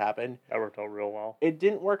thing had happened. That worked out real well. It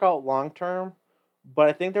didn't work out long term, but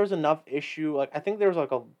I think there was enough issue. I think there was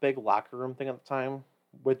a big locker room thing at the time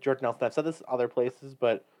with Jordy Nelson. I've said this other places,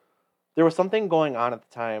 but there was something going on at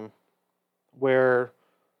the time where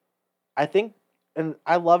I think, and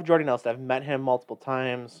I love Jordy Nelson. I've met him multiple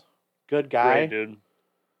times. Good guy. Great dude.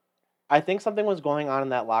 I think something was going on in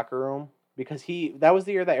that locker room because that was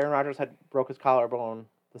the year that Aaron Rodgers had broke his collarbone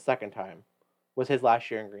the second time, was his last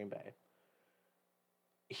year in Green Bay.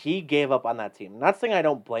 He gave up on that team. Not saying I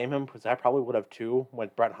don't blame him, because I probably would have too,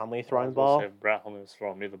 with Brett Hundley throwing the ball. Brett Hundley was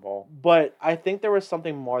throwing me the ball. But I think there was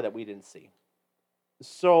something more that we didn't see.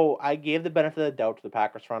 So I gave the benefit of the doubt to the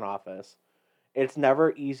Packers front office. It's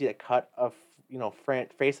never easy to cut a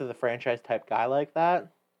face of the franchise type guy like that.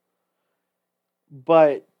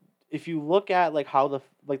 But if you look at how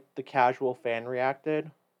the casual fan reacted,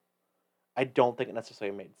 I don't think it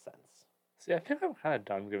necessarily made sense. See, I think I'm kind of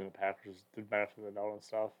done giving the Packers the benefit of the doubt and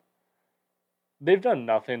stuff. They've done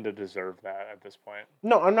nothing to deserve that at this point.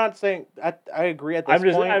 No, I'm not saying... I agree at this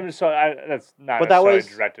point. That's not necessarily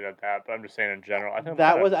directed at that, but I'm just saying in general. I think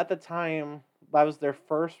that was at the time... That was their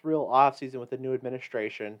first real offseason with the new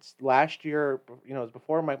administration. Last year, it was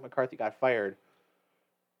before Mike McCarthy got fired.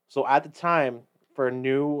 So at the time, for a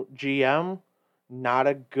new GM, not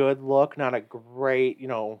a good look, not a great,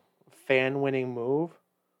 fan-winning move.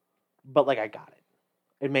 But, I got it.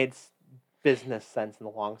 It made business sense in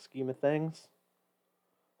the long scheme of things.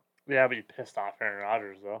 Yeah, but you pissed off Aaron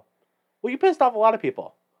Rodgers, though. Well, you pissed off a lot of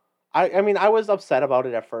people. I mean, I was upset about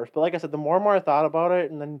it at first, but like I said, the more and more I thought about it,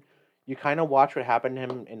 and then you kind of watch what happened to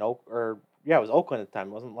him in it was Oakland at the time.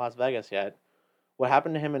 It wasn't Las Vegas yet. What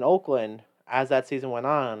happened to him in Oakland as that season went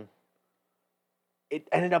on, it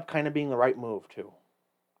ended up kind of being the right move, too.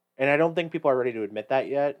 And I don't think people are ready to admit that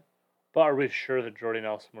yet. But are we sure that Jordy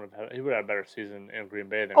Nelson would have a better season in Green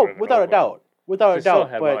Bay than without a doubt. Without a doubt. Still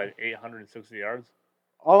had, but 860 yards?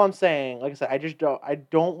 All I'm saying, like I said, I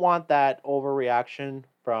don't want that overreaction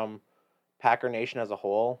from Packer Nation as a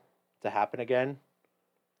whole to happen again.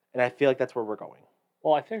 And I feel like that's where we're going.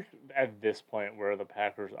 Well, I think at this point where the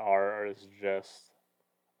Packers are is just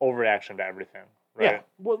overreaction to everything, right?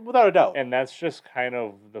 Yeah, without a doubt. And that's just kind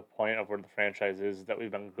of the point of where the franchise is, that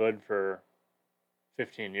we've been good for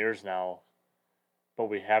 15 years now, but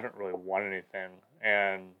we haven't really won anything.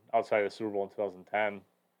 And outside of the Super Bowl in 2010.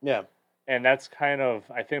 Yeah. And that's kind of,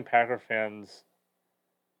 I think Packer fans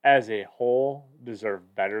as a whole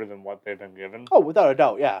deserve better than what they've been given. Oh, without a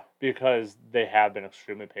doubt, yeah. Because they have been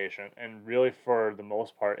extremely patient. And really, for the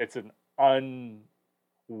most part, it's an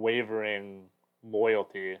unwavering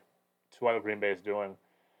loyalty to what Green Bay is doing.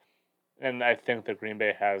 And I think that Green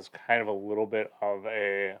Bay has kind of a little bit of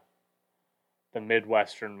the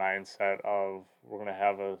Midwestern mindset of, we're going to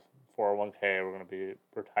have a 401k, we're going to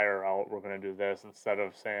retire out, we're going to do this, instead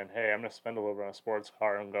of saying, hey, I'm going to spend a little bit on a sports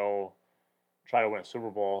car and go try to win a Super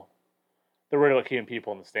Bowl. They're really keeping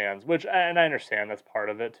people in the stands, and I understand that's part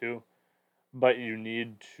of it too, but you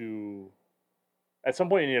need to, at some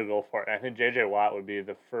point you need to go for it. And I think J.J. Watt would be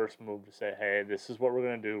the first move to say, hey, this is what we're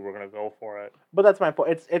going to do, we're going to go for it. But that's my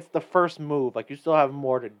point. It's the first move. You still have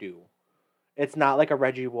more to do. It's not like a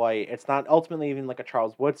Reggie White. It's not ultimately even like a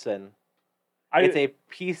Charles Woodson. It's a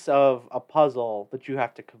piece of a puzzle that you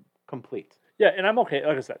have to complete. Yeah, and I'm okay,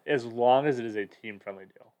 like I said, as long as it is a team-friendly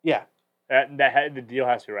deal. Yeah. The deal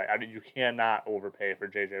has to be right. I mean, you cannot overpay for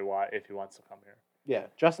J.J. Watt if he wants to come here. Yeah.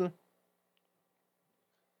 Justin?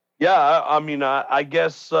 Yeah, I mean, I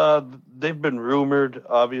guess they've been rumored,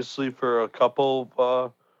 obviously, for a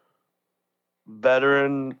couple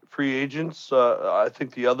veteran free agents. I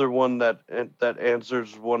think the other one that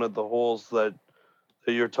answers one of the holes that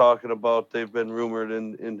you're talking about, they've been rumored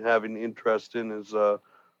in having interest in, is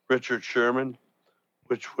Richard Sherman,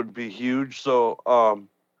 which would be huge. So,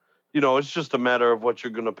 it's just a matter of what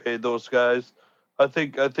you're going to pay those guys. I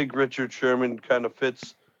think Richard Sherman kind of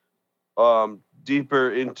fits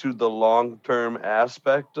deeper into the long-term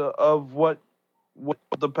aspect of what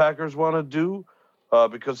the Packers want to do,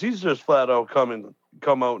 because he's just flat out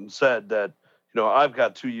come out and said that, I've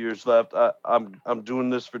got 2 years left. I'm doing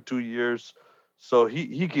this for 2 years. So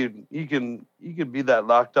he can be that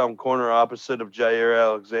lockdown corner opposite of Jair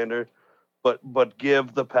Alexander, but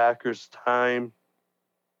give the Packers time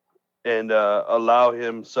and allow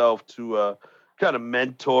himself to kind of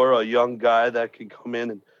mentor a young guy that can come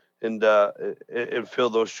in and fill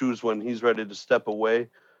those shoes when he's ready to step away.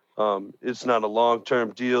 It's not a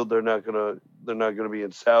long-term deal. They're not gonna be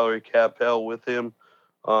in salary cap hell with him.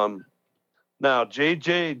 Now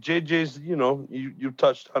JJ's, you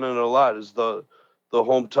touched on it a lot, is the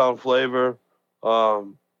hometown flavor.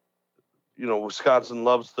 Wisconsin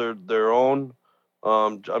loves their own.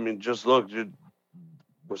 I mean, just look,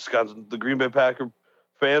 Wisconsin, the Green Bay Packer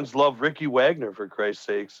fans love Ricky Wagner, for Christ's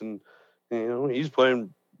sakes, and he's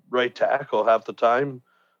playing right tackle half the time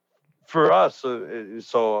for us.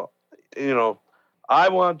 So I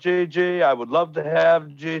want JJ. I would love to have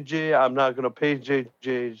JJ. I'm not going to pay JJ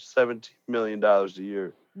 $17 million a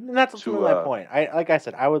year. And that's ultimately my point. Like I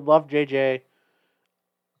said, I would love JJ.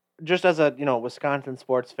 Just as a Wisconsin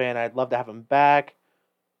sports fan, I'd love to have him back.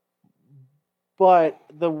 But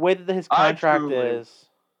the way that his contract is,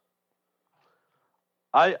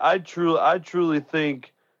 I truly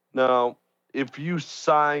think now, if you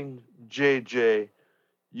sign JJ,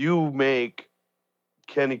 you make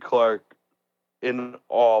Kenny Clark an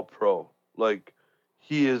all-pro. Like,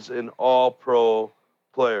 he is an all-pro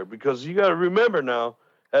player. Because you got to remember now,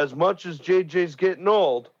 as much as JJ's getting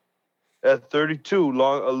old, at 32,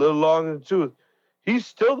 a little long in the tooth, he's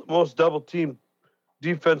still the most double-teamed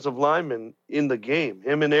defensive lineman in the game.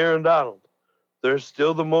 Him and Aaron Donald. They're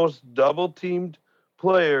still the most double-teamed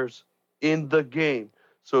players in the game.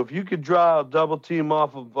 So if you could draw a double team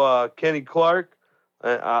off of Kenny Clark,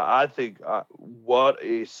 I think what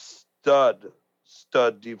a stud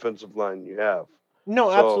defensive line you have.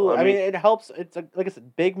 No, absolutely. I mean, it helps. It's like I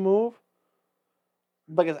said, big move.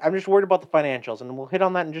 like I'm just worried about the financials, and we'll hit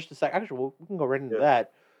on that in just a sec. Actually, we can go right into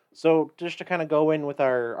that. So just to kind of go in with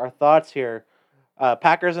our thoughts here,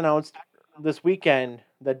 Packers announced this weekend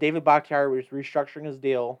that David Bakhtiari was restructuring his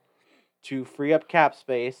deal to free up cap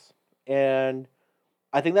space, and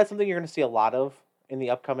I think that's something you're going to see a lot of in the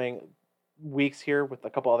upcoming weeks here with a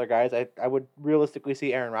couple other guys. I would realistically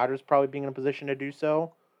see Aaron Rodgers probably being in a position to do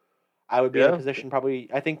so. I would be in a position probably.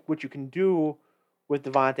 I think what you can do with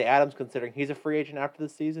Devontae Adams, considering he's a free agent after the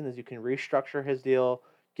season, is you can restructure his deal,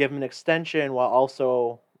 give him an extension while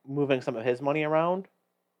also moving some of his money around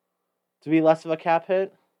to be less of a cap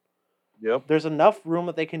hit. Yep. There's enough room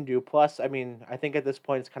that they can do. Plus, I mean, I think at this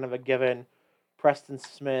point it's kind of a given. Preston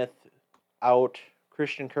Smith out,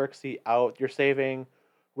 Christian Kirksey out. You're saving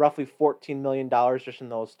roughly $14 million just in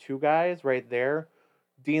those two guys right there.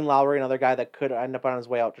 Dean Lowry, another guy that could end up on his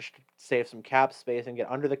way out just to save some cap space and get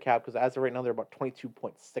under the cap, because as of right now they're about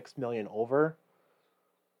 $22.6 million over.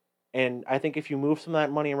 And I think if you move some of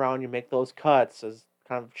that money around, you make those cuts, as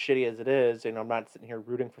kind of shitty as it is, and I'm not sitting here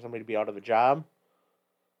rooting for somebody to be out of a job.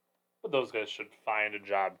 But those guys should find a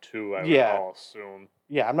job too, I would all assume.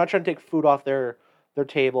 Yeah, I'm not trying to take food off their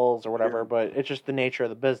tables or whatever, but it's just the nature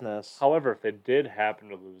of the business. However, if they did happen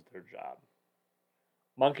to lose their job,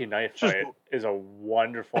 Monkey Knife Fight is a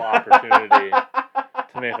wonderful opportunity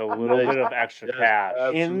to make a little bit of extra cash.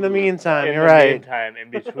 Absolutely. In the meantime, in you're right. Meantime,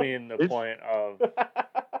 in between the point of,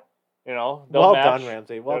 they'll well match, done,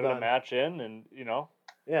 Ramsay. Well done. Match in and,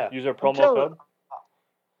 use our promo code.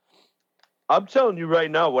 I'm telling you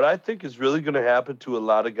right now, what I think is really going to happen to a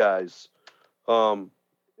lot of guys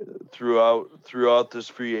throughout this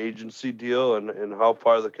free agency deal and how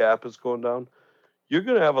far the cap is going down, you're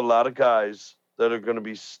going to have a lot of guys that are going to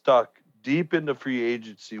be stuck deep into free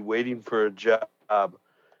agency waiting for a job.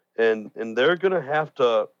 And they're going to have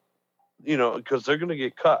to, because they're going to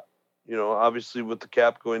get cut. Obviously with the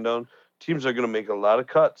cap going down, teams are going to make a lot of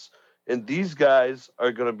cuts. And these guys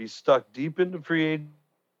are going to be stuck deep into free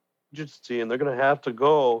agency, and they're going to have to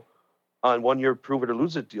go on 1 year prove it or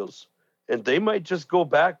lose it deals. And they might just go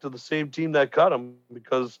back to the same team that cut them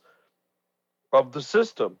because of the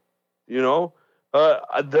system. I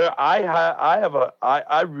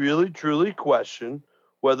really truly question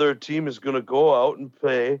whether a team is going to go out and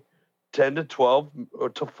pay 10 to 12 or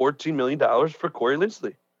to $14 million for Corey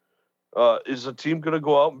Linsley. Is a team going to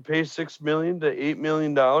go out and pay $6 million to $8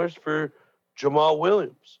 million for Jamal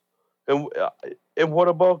Williams? And what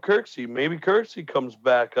about Kirksey? Maybe Kirksey comes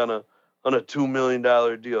back on a $2 million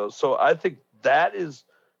deal. So I think that is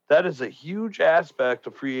a huge aspect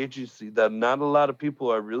of free agency that not a lot of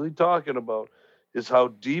people are really talking about, is how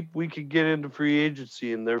deep we could get into free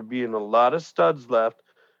agency, and there being a lot of studs left.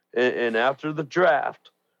 And after the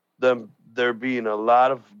draft, there being a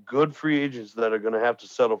lot of good free agents that are going to have to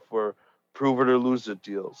settle for prove it or lose it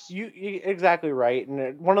deals. You exactly right.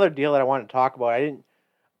 And one other deal that I want to talk about,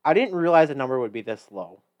 I didn't realize the number would be this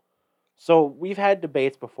low. So we've had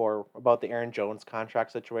debates before about the Aaron Jones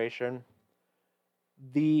contract situation.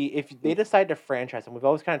 If they decide to franchise him, we've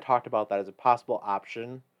always kind of talked about that as a possible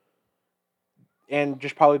option, and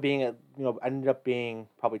just probably being ended up being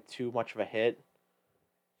probably too much of a hit.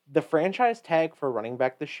 The franchise tag for running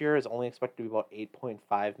back this year is only expected to be about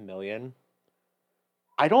 $8.5 million.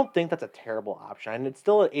 I don't think that's a terrible option, and it's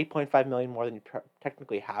still at $8.5 million more than you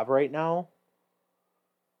technically have right now.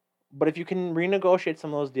 But if you can renegotiate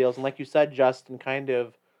some of those deals, and like you said, Justin, kind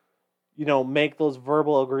of, make those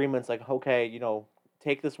verbal agreements like, okay,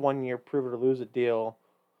 take this 1 year prove it or lose it deal.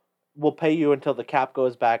 We'll pay you until the cap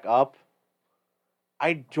goes back up.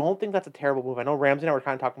 I don't think that's a terrible move. I know Ramsay and I were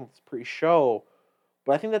kind of talking about this pre-show,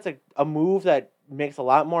 but I think that's a move that makes a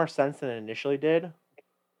lot more sense than it initially did.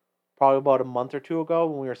 Probably about a month or two ago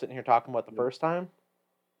when we were sitting here talking about the first time.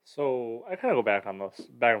 So I kind of go back and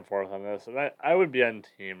forth on this, and I would be on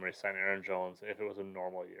team re-signing Aaron Jones if it was a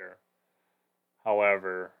normal year.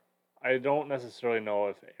 However, I don't necessarily know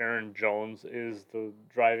if Aaron Jones is the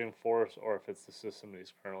driving force or if it's the system that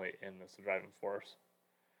he's currently in that's the driving force.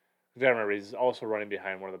 Because I remember he's also running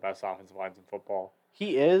behind one of the best offensive lines in football.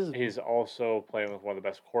 He is. He's also playing with one of the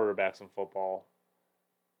best quarterbacks in football.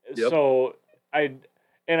 Yep. So I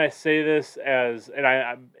say this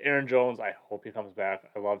Aaron Jones, I hope he comes back.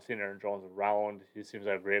 I love seeing Aaron Jones around. He seems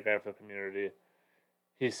like a great guy for the community.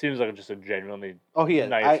 He seems like just a genuinely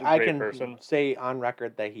nice, great person. I can say on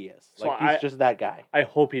record that he is. So he's just that guy. I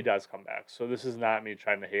hope he does come back. So this is not me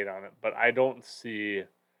trying to hate on it, but I don't see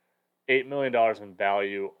 $8 million in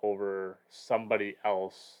value over somebody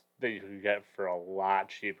else that you could get for a lot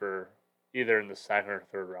cheaper, either in the second or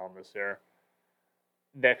third round this year,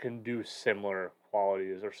 that can do similar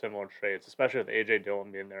qualities or similar traits, especially with A.J.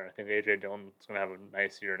 Dillon being there. I think A.J. Dillon's going to have a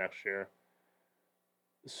nice year next year.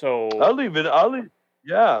 So I'll even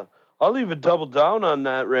double down on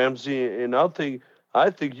that, Ramsey, and I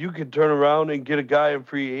think you can turn around and get a guy in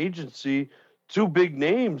free agency, two big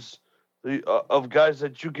names of guys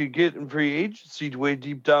that you could get in free agency way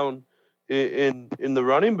deep down in the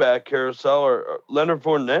running back carousel, or Leonard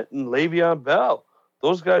Fournette and Le'Veon Bell.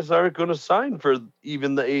 Those guys aren't going to sign for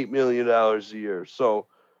even the $8 million a year. So,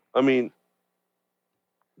 I mean,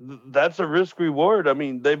 that's a risk reward. I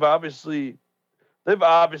mean, they've obviously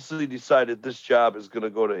decided this job is going to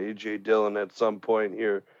go to A.J. Dillon at some point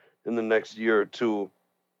here in the next year or two.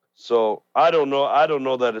 So I don't know. I don't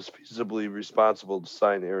know that it's feasibly responsible to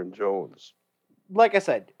sign Aaron Jones. Like I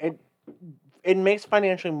said, it makes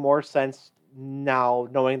financially more sense now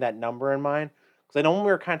knowing that number in mind. Because I know when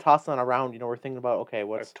we were kind of tossing that around, we're thinking about, okay,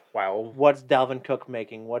 what's 12? What's Dalvin Cook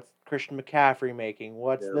making? What's Christian McCaffrey making?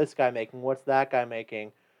 What's this guy making? What's that guy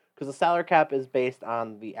making? Because the salary cap is based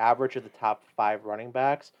on the average of the top 5 running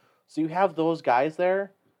backs. So you have those guys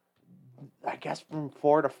there, I guess from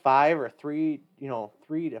 4 to 5 or 3,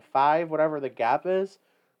 3 to 5, whatever the gap is.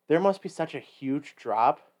 There must be such a huge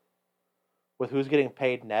drop with who's getting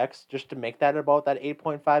paid next just to make that about that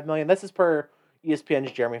 $8.5 million. This is per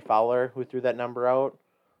ESPN's Jeremy Fowler, who threw that number out.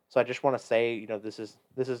 So I just want to say, this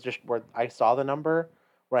is just where I saw the number.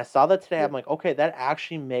 When I saw that today, I'm like, okay, that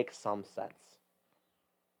actually makes some sense.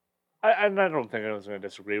 I don't think I was going to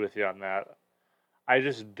disagree with you on that. I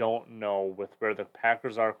just don't know with where the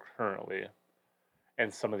Packers are currently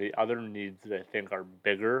and some of the other needs that I think are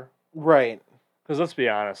bigger. Right. Because let's be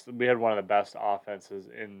honest, we had one of the best offenses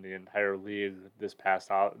in the entire league this past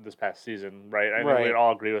season, right? I think we'd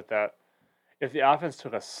all agree with that. If the offense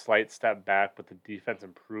took a slight step back, but the defense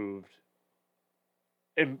improved,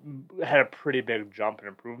 it had a pretty big jump in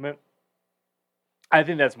improvement. I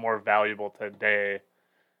think that's more valuable today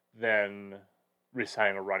than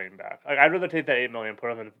re-signing a running back. Like, I'd rather take that $8 million, put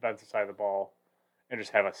it on the defensive side of the ball, and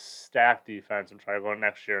just have a stacked defense and try to go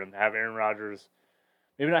next year and have Aaron Rodgers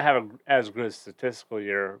maybe not have as good a statistical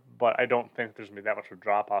year, but I don't think there's going to be that much of a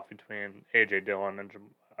drop-off between A.J. Dillon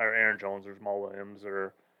or Aaron Jones or Jamal Williams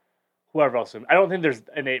or whoever else. I don't think there's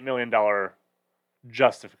an $8 million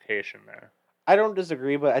justification there. I don't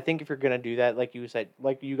disagree, but I think if you're going to do that, like you said,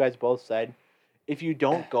 like you guys both said, if you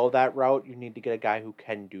don't go that route, you need to get a guy who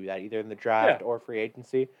can do that, either in the draft or free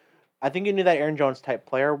agency. I think you need that Aaron Jones type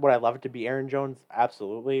player. Would I love it to be Aaron Jones?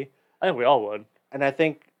 Absolutely. I think we all would. And I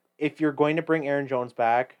think if you're going to bring Aaron Jones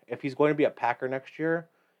back, if he's going to be a Packer next year,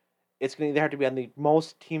 it's going to either have to be on the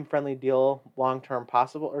most team-friendly deal long-term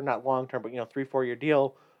possible, or not long-term, but 3-4 year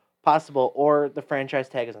deal possible, or the franchise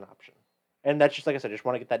tag is an option. And that's just, like I said, I just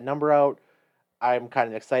want to get that number out. I'm kind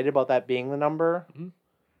of excited about that being the number. Mm-hmm.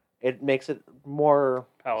 It makes it more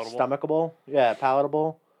stomachable. Yeah,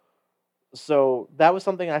 palatable. So that was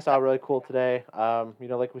something I saw really cool today.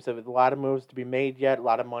 Like we said, with a lot of moves to be made yet, a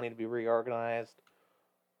lot of money to be reorganized.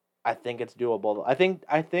 I think it's doable. I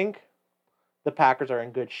think the Packers are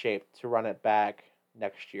in good shape to run it back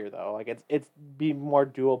next year, though. Like it's be more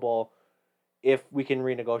doable if we can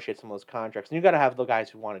renegotiate some of those contracts. And you got to have the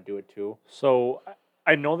guys who want to do it too. So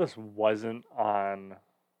I know this wasn't on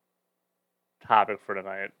topic for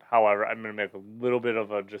tonight. However, I'm going to make a little bit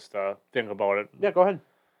of a thing about it. Yeah, go ahead.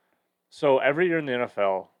 So every year in the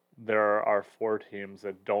NFL, there are 4 teams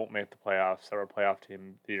that don't make the playoffs that were a playoff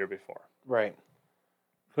team the year before. Right.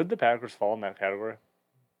 Could the Packers fall in that category?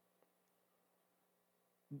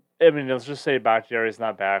 I mean, let's just say Bakhtiari's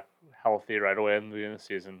not back healthy right away in the beginning of the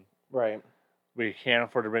season. Right. We can't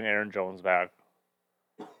afford to bring Aaron Jones back.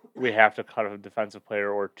 We have to cut a defensive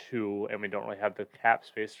player or 2, and we don't really have the cap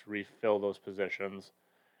space to refill those positions.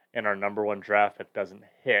 And our number 1 draft pick doesn't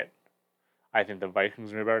hit. I think the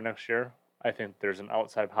Vikings will be better next year. I think there's an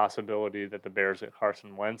outside possibility that the Bears get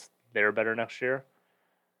Carson Wentz. They're better next year.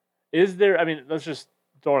 Is there, let's just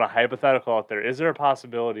throw in a hypothetical out there. Is there a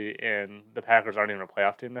possibility in the Packers aren't even a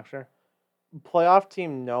playoff team next year? Playoff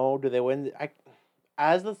team, no. Do they win?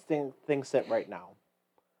 As the things sit right now,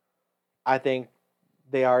 I think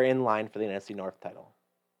they are in line for the NFC North title.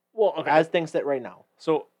 Well, okay. As things sit right now.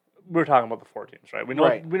 So we're talking about the 4 teams, right? We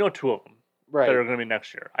know 2 of them that are going to be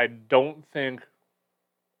next year. I don't think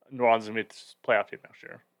New Orleans is going to be the playoff team next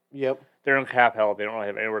year. Yep. They're in cap hell. They don't really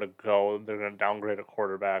have anywhere to go. They're going to downgrade a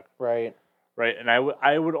quarterback. Right. Right. And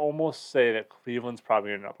I would almost say that Cleveland's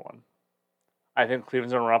probably another one. I think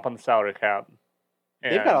Cleveland's going to run up on the salary cap.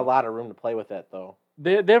 They've got a lot of room to play with that, though.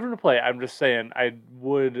 They have room to play. I'm just saying,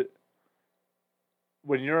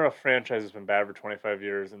 when you're a franchise that's been bad for 25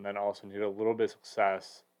 years and then all of a sudden you get a little bit of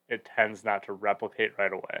success, it tends not to replicate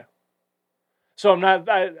right away. So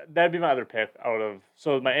that'd be my other pick out of.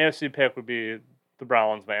 So my AFC pick would be the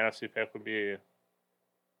Browns. My NFC pick would be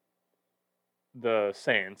the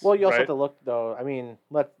Saints. Well, you also right? have to look though. I mean,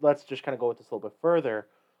 let's just kind of go with this a little bit further.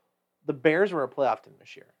 The Bears were a playoff team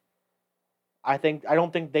this year. I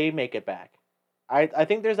don't think they make it back. I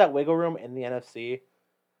think there's that wiggle room in the NFC.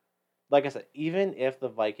 Like I said, even if the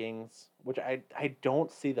Vikings, which I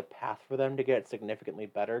don't see the path for them to get significantly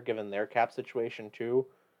better given their cap situation too,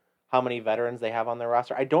 how many veterans they have on their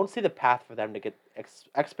roster. I don't see the path for them to get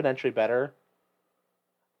exponentially better.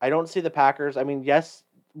 I don't see the Packers. I mean, yes,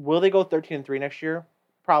 will they go 13-3 next year?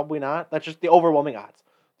 Probably not. That's just the overwhelming odds.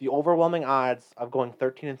 The overwhelming odds of going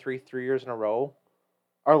 13-3 3 years in a row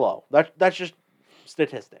are low. That's just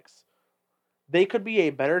statistics. They could be a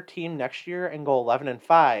better team next year and go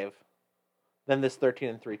 11-5 than this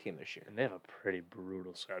 13-3 team this year. And they have a pretty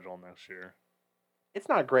brutal schedule next year. It's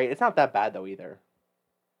not great. It's not that bad though either.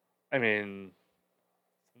 I mean,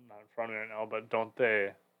 I'm not in front of it right now, but don't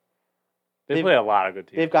they? They play a lot of good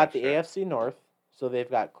teams. They've got the AFC North, so they've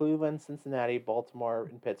got Cleveland, Cincinnati, Baltimore,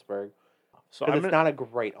 and Pittsburgh. So it's not a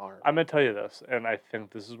great arm. I'm gonna tell you this, and I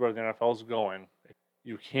think this is where the NFL is going.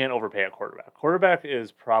 You can't overpay a quarterback. Quarterback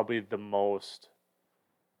is probably the most,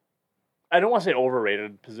 I don't want to say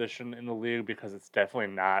overrated position in the league because it's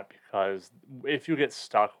definitely not. Because if you get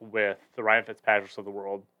stuck with the Ryan Fitzpatricks of the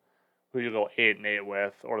world, who you go 8-8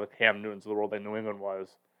 with, or the Cam Newtons of the world like New England was,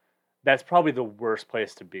 that's probably the worst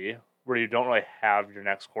place to be, where you don't really have your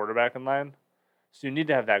next quarterback in line. So you need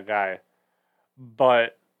to have that guy.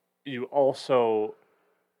 But you also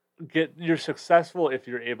you're successful if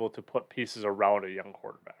you're able to put pieces around a young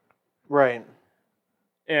quarterback. Right.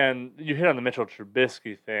 And you hit on the Mitchell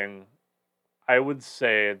Trubisky thing. I would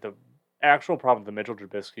say the actual problem with the Mitchell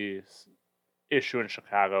Trubisky issue in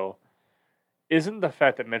Chicago isn't the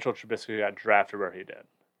fact that Mitchell Trubisky got drafted where he did.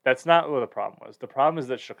 That's not what the problem was. The problem is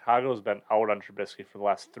that Chicago's been out on Trubisky for the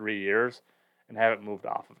last 3 years and haven't moved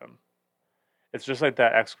off of him. It's just like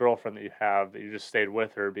that ex-girlfriend that you have that you just stayed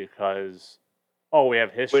with her because, we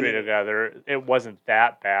have history together. It wasn't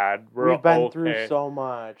that bad. We've been through so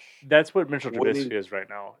much. That's what Mitchell Trubisky is right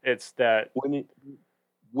now. It's that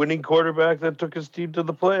winning quarterback that took his team to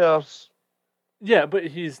the playoffs. Yeah, but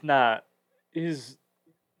he's not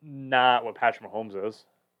what Patrick Mahomes is.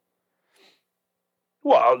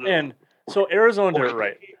 Well, and so Arizona did it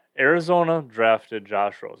right. Arizona drafted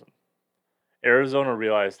Josh Rosen. Arizona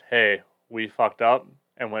realized, hey, we fucked up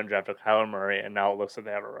and went and drafted Kyler Murray, and now it looks like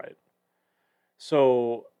they have it right.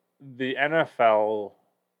 So the NFL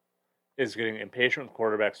is getting impatient with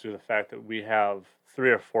quarterbacks due to the fact that we have 3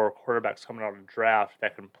 or 4 quarterbacks coming out of the draft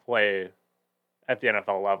that can play at the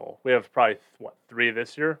NFL level. We have probably, 3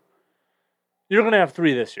 this year? You're going to have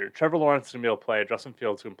 3 this year. Trevor Lawrence is going to be able to play, Justin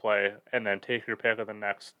Fields can play, and then take your pick of the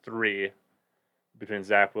next 3 between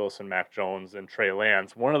Zach Wilson, Mac Jones, and Trey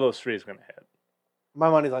Lance. One of those 3 is going to hit. My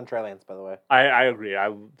money's on Trey Lance, by the way. I agree.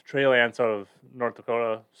 Trey Lance out of North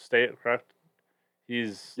Dakota State, correct?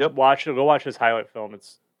 He's go watch his highlight film.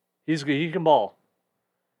 He can ball.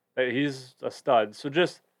 He's a stud. So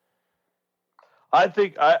just I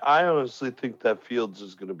honestly think that Fields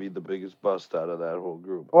is going to be the biggest bust out of that whole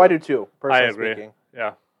group. Oh, I do too. Personally I agree. Speaking.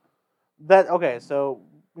 Yeah. Okay. So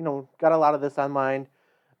got a lot of this on mind.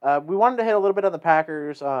 We wanted to hit a little bit on the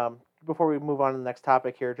Packers before we move on to the next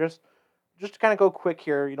topic here. Just to kind of go quick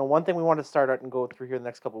here, one thing we want to start out and go through here in the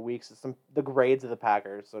next couple of weeks is the grades of the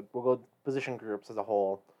Packers. So we'll go position groups as a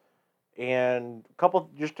whole, and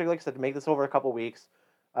just to, like I said, to make this over a couple of weeks.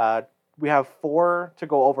 We have 4 to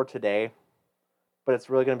go over today, but it's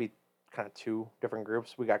really going to be kind of 2 different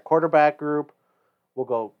groups. We got quarterback group. We'll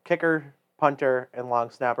go kicker, punter, and long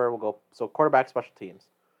snapper. So quarterback, special teams.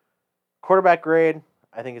 Quarterback grade,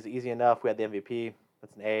 I think is easy enough. We had the MVP.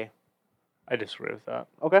 That's an A. I disagree with that.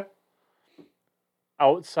 Okay.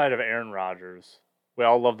 Outside of Aaron Rodgers, we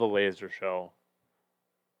all love the laser show,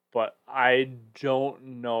 but I don't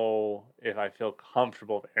know if I feel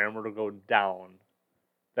comfortable if Aaron were to go down,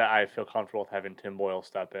 that I feel comfortable with having Tim Boyle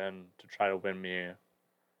step in to try to win me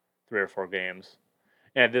 3 or 4 games.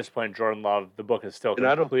 And at this point, Jordan Love, the book is still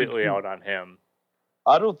completely out on him.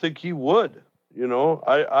 I don't think he would.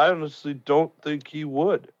 I honestly don't think he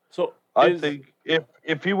would. So I think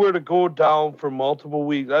if he were to go down for multiple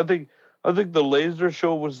weeks, I think the laser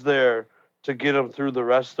show was there to get him through the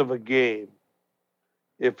rest of a game.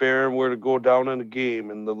 If Aaron were to go down in a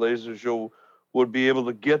game, and the laser show would be able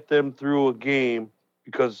to get them through a game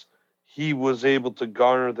because he was able to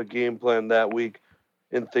garner the game plan that week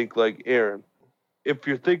and think like Aaron. If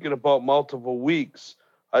you're thinking about multiple weeks,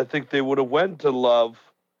 I think they would have went to Love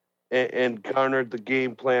and garnered the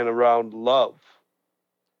game plan around Love.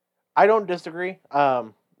 I don't disagree.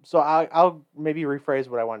 So I'll maybe rephrase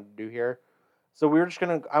what I wanted to do here. So we were just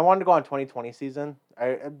gonna. I wanted to go on 2020 season.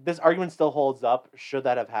 This argument still holds up. Should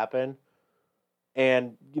that have happened?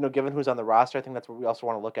 And given who's on the roster, I think that's what we also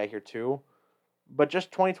want to look at here too. But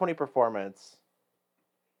just 2020 performance.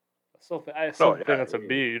 I still think it's a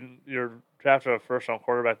B. You're drafting a first-round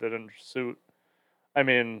quarterback that didn't suit. I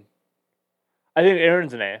mean, I think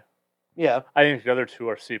Aaron's an A. Yeah. I think the other two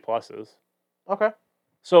are C pluses. Okay.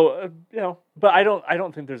 So but I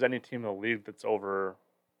don't think there's any team in the league that's over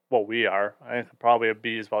what we are. I think probably a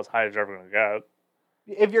B is about as high as you're ever gonna get.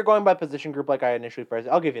 If you're going by position group like I initially phrased,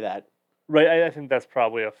 I'll give you that. Right. I think that's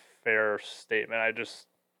probably a fair statement.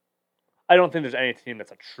 I don't think there's any team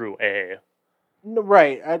that's a true A. No,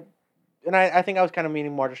 right. I think I was kind of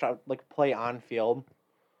meaning more just like play on field,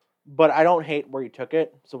 but I don't hate where you took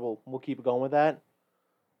it, so we'll keep going with that.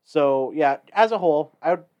 So yeah, as a whole,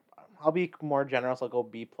 I'll be more generous. I'll go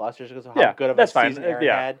B plus just because of how good of a season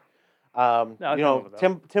Aaron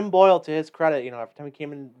had. Tim Boyle, to his credit, every time he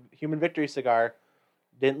came in Human Victory Cigar,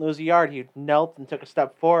 didn't lose a yard. He knelt and took a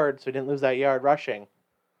step forward, so he didn't lose that yard rushing.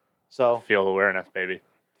 So field awareness, baby.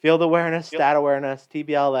 Field awareness, stat awareness,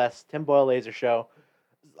 TBLS, Tim Boyle Laser Show.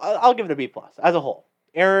 I'll give it a B plus as a whole.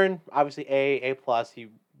 Aaron, obviously A plus. He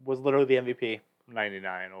was literally the MVP.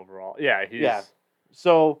 99 overall. Yeah, Yeah.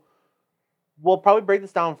 So we'll probably break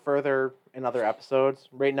this down further in other episodes.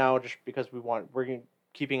 Right now, just because we're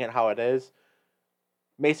keeping it how it is.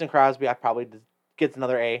 Mason Crosby, I probably gets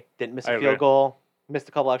another A. Didn't miss a field goal. Missed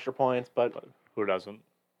a couple extra points, but who doesn't?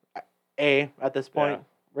 A at this point.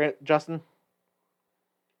 Yeah. Right, Justin?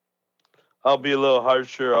 I'll be a little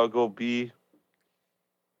harsher. I'll go B.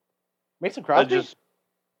 Mason Crosby?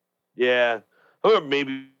 Or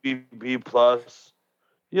maybe B plus.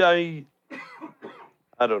 Yeah, I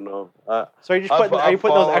don't know. So are you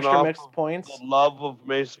putting those extra mixed points? The love of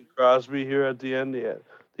Mason Crosby here at the end. Yeah,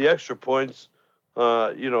 the extra points.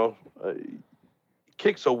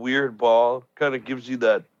 Kicks a weird ball. Kind of gives you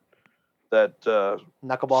that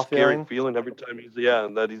knuckleball feeling every time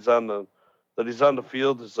he's on the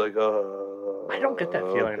field. It's like, I don't get that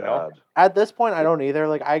feeling though. At this point, I don't either.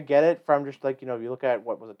 Like I get it from just like you look at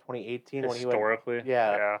what was it 2018 historically. When he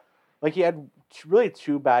went, like he had really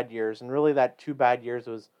 2 bad years, and really that 2 bad years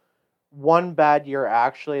was 1 bad year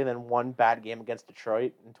actually, and then 1 bad game against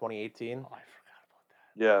Detroit in 2018. Oh, I forgot about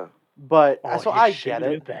that. Yeah, but so I get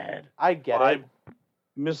it. Bad. I get it.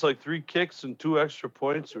 Missed like 3 kicks and 2 extra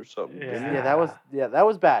points or something. Yeah, that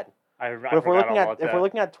was bad. But if we're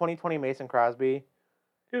looking at 2020 Mason Crosby,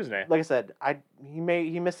 he was like I said, he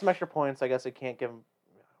missed some extra points. I guess I can't give him.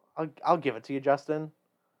 I'll give it to you, Justin.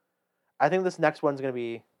 I think this next one's gonna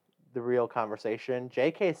be the real conversation.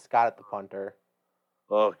 J.K. Scott at the punter.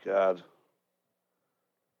 Oh God.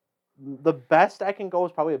 The best I can go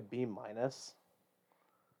is probably a B minus.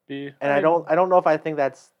 B. And I don't know if I think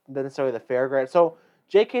that's necessarily the fair grade. So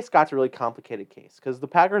J.K. Scott's a really complicated case because the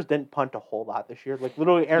Packers didn't punt a whole lot this year. Like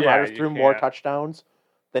literally, Aaron Rodgers threw more touchdowns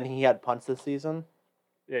than he had punts this season.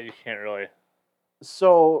 Yeah, you can't really.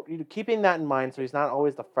 So keeping that in mind, so he's not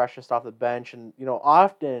always the freshest off the bench, and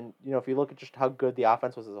often if you look at just how good the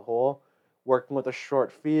offense was as a whole, working with a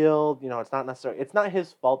short field, it's not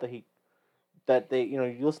his fault that they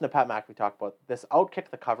you listen to Pat McAfee talk about this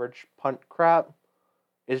outkick the coverage punt crap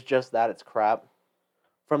is just that, it's crap,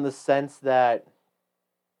 from the sense that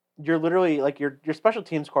you're literally like your special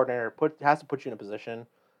teams coordinator has to put you in a position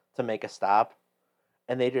to make a stop,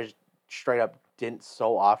 and they just straight up didn't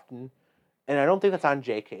so often. And I don't think that's on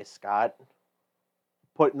J.K. Scott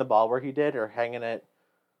putting the ball where he did or hanging it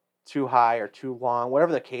too high or too long,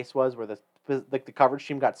 whatever the case was, where the coverage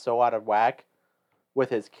team got so out of whack with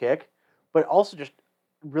his kick, but also just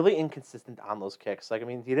really inconsistent on those kicks. Like, I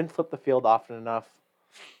mean, he didn't flip the field often enough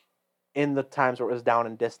in the times where it was down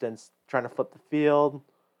in distance, trying to flip the field.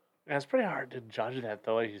 Yeah, it's pretty hard to judge that,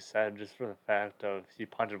 though, like you said, just for the fact of he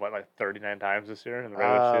punted, 39 times this year in the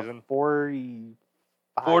regular season?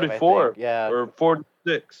 44, yeah, or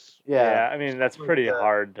 46. Yeah, I mean that's pretty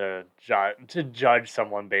hard to judge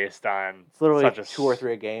someone based on. It's literally 2 or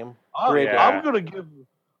 3 a game. I'm gonna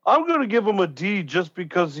give him a D just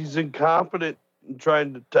because he's incompetent in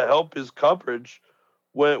trying to help his coverage.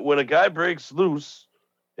 When a guy breaks loose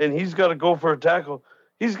and he's got to go for a tackle,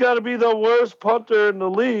 he's got to be the worst punter in the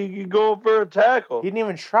league. You go for a tackle. He didn't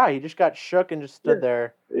even try. He just got shook and just stood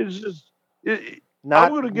there. It's just.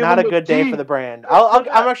 Not a good day for the brand. I'm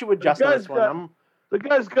actually with Justin on this one. The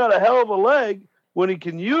guy's got a hell of a leg when he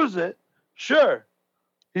can use it. Sure.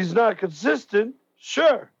 He's not consistent.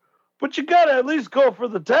 Sure. But you got to at least go for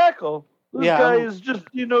the tackle. This guy is just,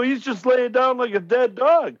 he's just laying down like a dead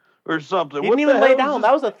dog. or something. He didn't even lay down.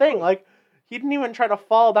 That was the thing. Like, he didn't even try to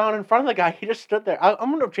fall down in front of the guy. He just stood there.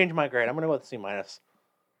 I'm going to change my grade. I'm going to go with C-.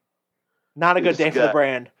 Not a good day for the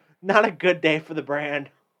brand. Not a good day for the brand.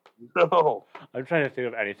 No. I'm trying to think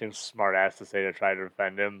of anything smart ass to say to try to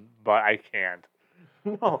defend him, but I can't.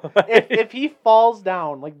 No. if he falls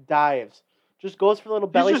down, like dives, just goes for a little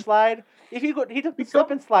belly slide. If he took the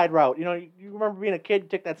slip and slide route. You know, you remember being a kid, you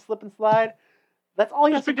took that slip and slide. That's all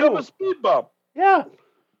he has to do. Become a speed bump. Yeah.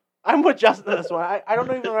 I'm with Justin on this one. I don't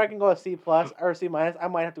even know if I can go a C+ or C-. I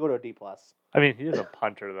might have to go to a D+. I mean, he is a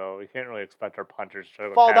punter, though. We can't really expect our punters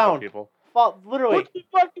to fall tackle down. people. Literally. Put the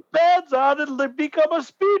fucking pads on and become a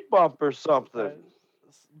speed bump or something.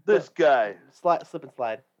 This guy. Slip and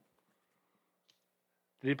slide.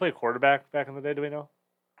 Did he play quarterback back in the day, do we know?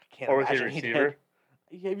 I can't imagine he did.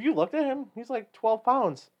 Have you looked at him? He's like 12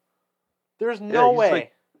 pounds. There's no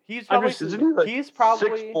way. He's probably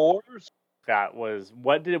 6'4"? Scott was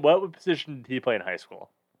what position did he play in high school?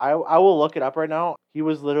 I will look it up right now. He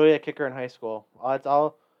was literally a kicker in high school. That's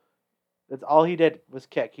all he did was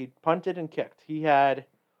kick. He punted and kicked. He had,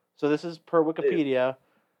 so this is per Wikipedia,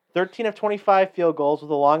 13 of 25 field goals with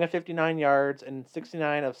a long of 59 yards and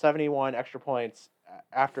 69 of 71 extra points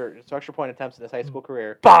extra point attempts in his high school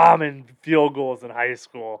career. Bombing field goals in high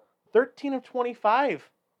school. 13 of 25.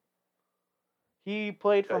 He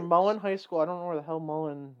played for Mullen High School. I don't know where the hell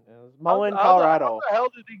Mullen is. Mullen, Colorado. How the hell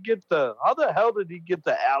did he get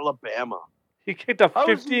to Alabama? He kicked a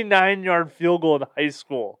 59-yard field goal in high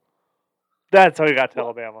school. That's how he got to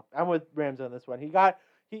Alabama. I'm with Ramsay on this one. You got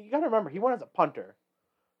to remember, he went as a punter.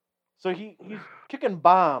 So he's kicking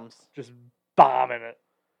bombs. Just bombing it.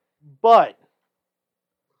 But,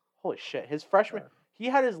 holy shit, his freshman, he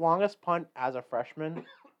had his longest punt as a freshman.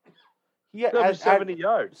 He had 70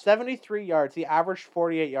 yards. 73 yards. He averaged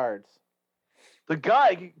 48 yards. The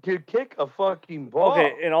guy could kick a fucking ball.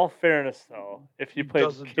 Okay, in all fairness, though, if you played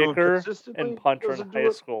kicker and punter in high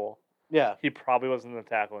school, he probably wasn't in the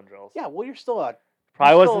tackling drills. Yeah, well, you're still a... He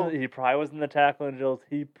probably wasn't in the tackling drills.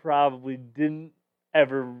 He probably didn't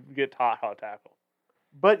ever get taught how to tackle.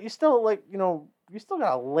 But you still, you still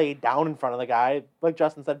got to lay down in front of the guy. Like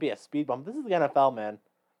Justin said, be a speed bump. This is the NFL, man.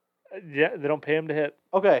 Yeah, they don't pay him to hit.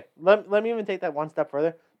 Okay, let me even take that one step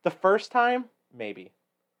further. The first time, maybe.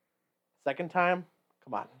 Second time,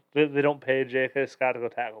 come on. They don't pay J.K. Scott to go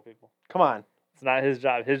tackle people. Come on. It's not his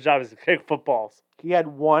job. His job is to kick footballs. He had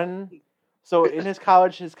one. So in his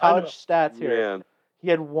college stats here, he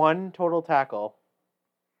had one total tackle.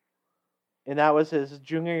 And that was his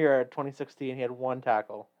junior year at 2016. He had one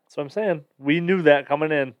tackle. So I'm saying, we knew that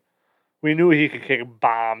coming in. We knew he could kick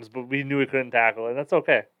bombs, but we knew he couldn't tackle, and that's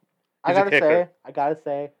okay. I gotta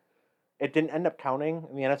say, it didn't end up counting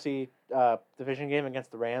in the NFC division game against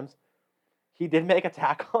the Rams. He did make a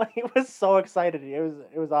tackle. He was so excited.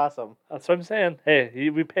 It was awesome. That's what I'm saying. Hey,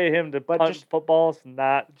 we pay him to punch footballs,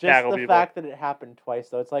 not tackle people. Just the fact that it happened twice,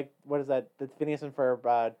 though. It's like, what is that? The Phineas and Ferb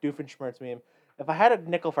Doofenshmirtz meme. If I had a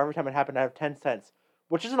nickel for every time it happened, I'd have 10 cents.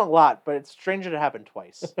 Which isn't a lot, but it's strange that it happened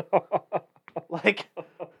twice.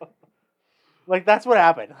 Like, that's what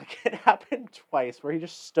happened. Like, it happened twice where he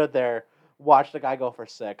just stood there, watched the guy go for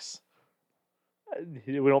 6.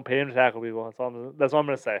 We don't pay him to tackle people. That's all I'm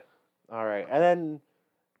going to say. All right. And then,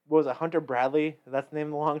 what was it, Hunter Bradley? That's the name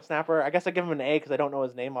of the long snapper? I guess I give him an A because I don't know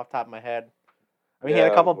his name off the top of my head. I mean, he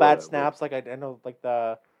had a couple bad snaps. Like, I know, like,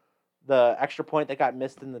 the extra point that got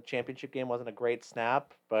missed in the championship game wasn't a great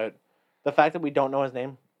snap. But the fact that we don't know his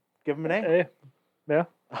name, give him an A. Yeah.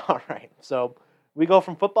 All right. So, we go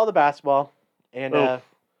from football to basketball. And if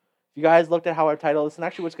you guys looked at how I titled this, and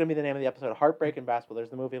actually what's going to be the name of the episode, Heartbreak in Basketball. There's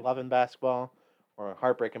the movie Love in Basketball, or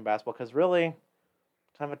Heartbreak in Basketball, because really,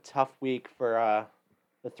 kind of a tough week for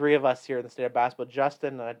the three of us here in the state of basketball.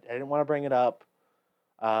 Justin, I didn't want to bring it up,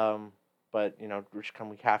 but,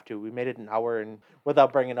 we have to. We made it an hour, and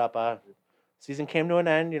without bringing it up, season came to an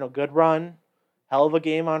end, good run, hell of a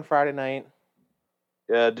game on Friday night.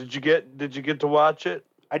 Yeah, did you get to watch it?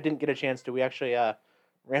 I didn't get a chance to. We actually...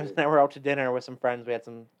 Ramsay and I were out to dinner with some friends. We had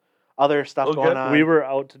some other stuff going on. We were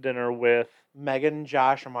out to dinner with Megan,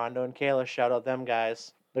 Josh, Armando, and Kayla. Shout out them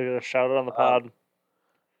guys. They're going to shout out on the pod.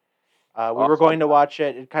 We were going to watch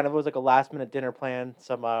it. It kind of was like a last-minute dinner plan.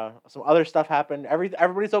 Some other stuff happened.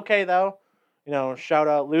 Everybody's okay, though. Shout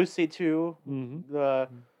out Lucy, too. Mm-hmm. The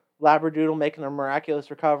Labradoodle making a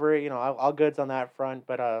miraculous recovery. All goods on that front.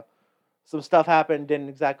 But some stuff happened. Didn't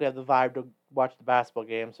exactly have the vibe to watch the basketball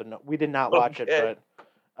game. So, no, we did not watch it, but...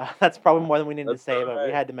 that's probably more than we needed to say, but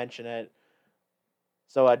we had to mention it.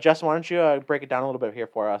 So, Justin, why don't you break it down a little bit here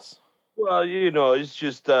for us? Well, it's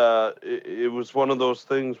just it was one of those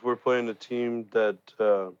things. We're playing a team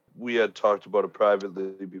that we had talked about it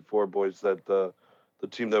privately before, boys, that the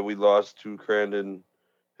team that we lost to, Crandon,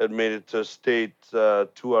 had made it to state 2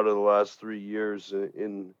 out of the last 3 years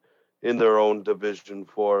in their own Division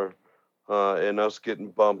 4, and us getting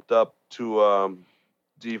bumped up to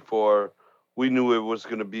D4. We knew it was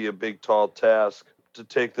going to be a big, tall task to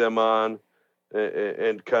take them on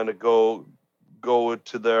and kind of go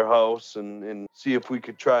to their house and see if we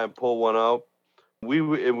could try and pull one out. We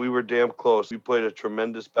were damn close. We played a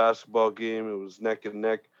tremendous basketball game. It was neck and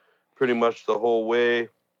neck pretty much the whole way.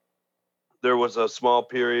 There was a small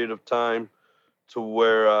period of time to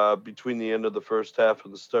where between the end of the first half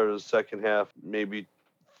and the start of the second half, maybe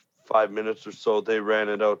 5 minutes or so, they ran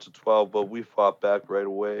it out to 12, but we fought back right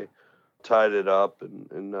away, tied it up,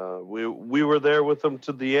 and we were there with them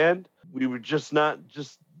to the end. We were just not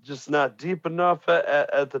deep enough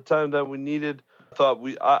at the time that we needed. I thought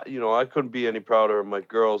I couldn't be any prouder of my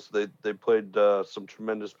girls. They played some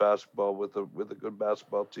tremendous basketball with a good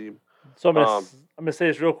basketball team. So I'm gonna say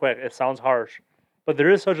this real quick. It sounds harsh, but there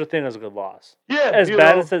is such a thing as a good loss. Yeah, as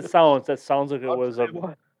bad as it sounds, that sounds like it was a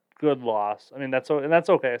good loss. I mean, that's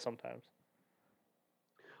okay sometimes.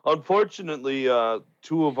 Unfortunately,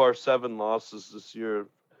 2 of our 7 losses this year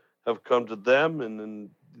have come to them, and then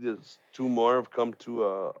 2 more have come to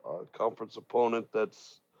a conference opponent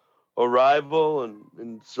that's a rival,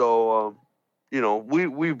 and so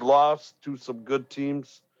we've lost to some good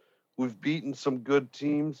teams. We've beaten some good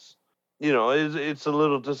teams. It's a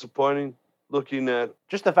little disappointing looking at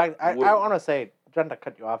just the fact. I want to say, trying to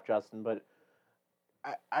cut you off, Justin, but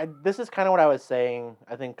I this is kind of what I was saying.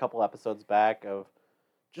 I think a couple episodes back of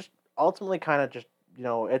just ultimately kind of just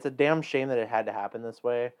it's a damn shame that it had to happen this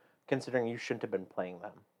way, considering you shouldn't have been playing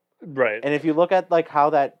them. Right. And if you look at like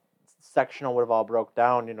how that sectional would have all broke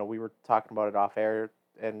down, we were talking about it off air,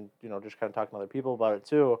 and just kind of talking to other people about it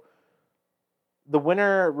too. The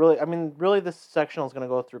winner really this sectional is going to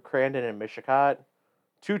go through Crandon and Mishicot,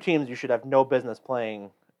 2 teams you should have no business playing.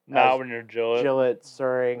 Not when you're Gillett,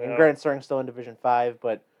 Suring, and Grant Suring's still in Division 5,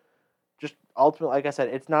 but just ultimately, like I said,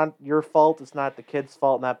 it's not your fault. It's not the kids'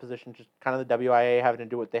 fault in that position. Just kind of the WIA having to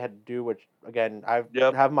do what they had to do, which again, I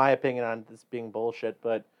have my opinion on this being bullshit,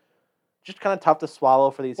 but just kind of tough to swallow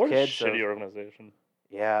for these kids. Shitty organization.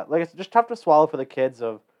 Yeah, like it's just tough to swallow for the kids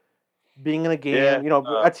of being in a game.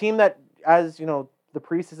 A team that, as the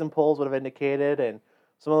preseason polls would have indicated, and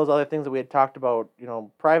some of those other things that we had talked about,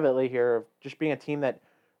 privately here, of just being a team that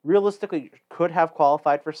realistically could have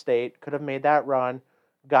qualified for state, could have made that run,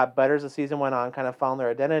 got better as the season went on, kind of found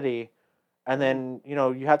their identity, and then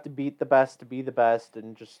you have to beat the best to be the best,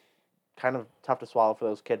 and just kind of tough to swallow for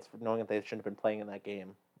those kids for knowing that they shouldn't have been playing in that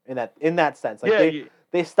game. In that sense, like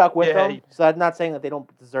they stuck with them. So I'm not saying that they don't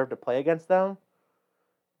deserve to play against them,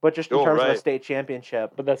 but just in terms of a state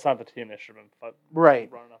championship. But that's not the team they should have been running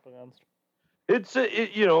up against.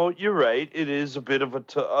 You're right. It is a bit of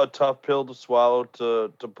a tough pill to swallow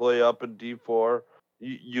to play up in D4.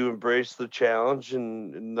 You embrace the challenge,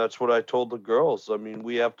 and that's what I told the girls. I mean,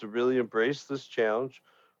 we have to really embrace this challenge.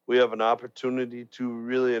 We have an opportunity to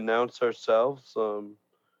really announce ourselves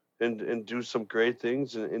and do some great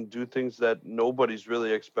things and do things that nobody's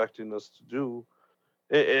really expecting us to do.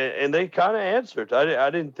 And they kind of answered. I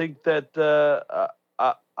didn't think that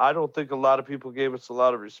I don't think a lot of people gave us a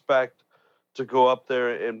lot of respect to go up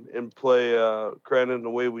there and play Crandon the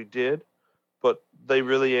way we did, but they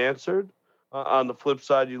really answered. On the flip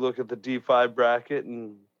side, you look at the D5 bracket,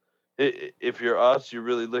 and if you're us, you're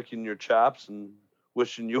really licking your chops and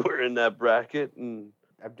wishing you were in that bracket. And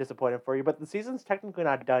I'm disappointed for you, but the season's technically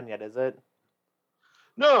not done yet, is it?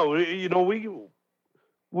 No,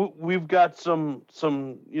 we've got some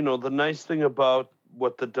the nice thing about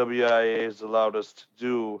what the WIA has allowed us to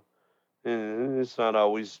do, and it's not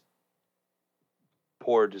always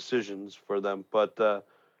poor decisions for them, but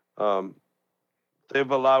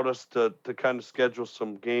they've allowed us to kind of schedule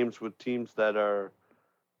some games with teams that are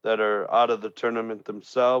out of the tournament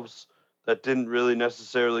themselves, that didn't really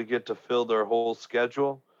necessarily get to fill their whole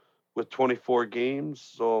schedule with 24 games.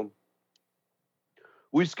 So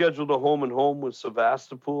we scheduled a home and home with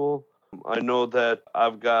Sevastopol. I know that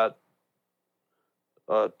I've got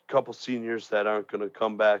a couple seniors that aren't going to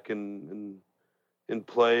come back and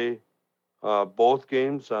play both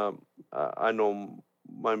games. I know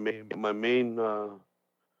my main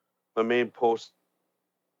post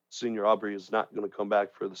senior Aubrey is not going to come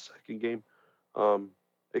back for the second game.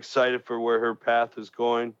 Excited for where her path is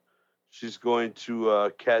going. She's going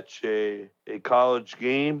to catch a college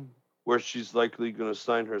game where she's likely going to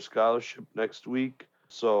sign her scholarship next week.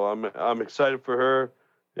 So I'm excited for her.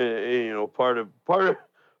 And, part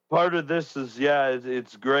of this is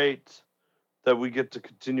it's great that we get to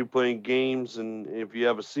continue playing games. And if you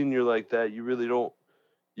have a senior like that, you really don't.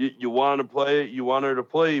 You want to play it. You want her to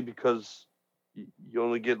play because you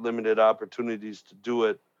only get limited opportunities to do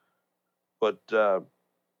it. But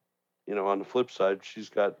on the flip side, she's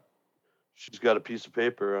got a piece of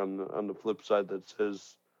paper on the flip side that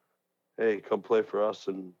says, "Hey, come play for us,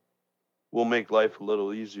 and we'll make life a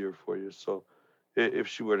little easier for you." So, if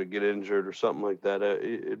she were to get injured or something like that,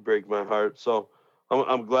 it'd break my heart. So,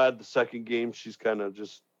 I'm glad the second game she's kind of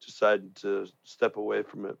just decided to step away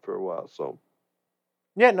from it for a while. So.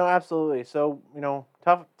 Yeah, no, absolutely. So,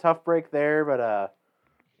 tough break there, but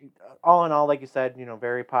all in all, like you said,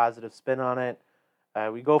 very positive spin on it.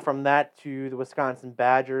 We go from that to the Wisconsin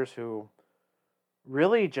Badgers, who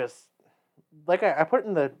really just, like I put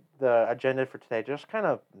in the agenda for today, just kind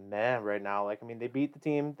of meh right now. Like, I mean, they beat the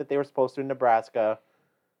team that they were supposed to in Nebraska.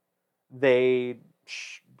 They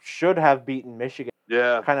should have beaten Michigan.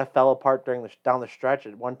 Yeah. Kind of fell apart down the stretch.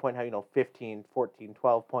 At one point, how 15, 14,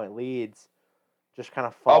 12-point leads just kind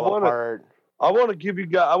of fall apart. I want to give you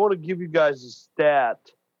guys a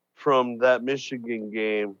stat from that Michigan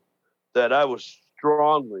game that I was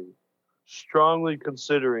strongly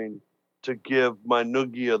considering to give my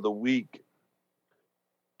noogie of the week.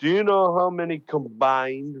 Do you know how many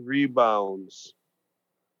combined rebounds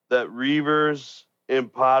that Reavers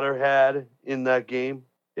and Potter had in that game?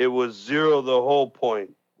 It was 0 the whole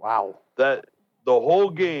point. Wow. That the whole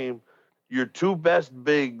game, your two best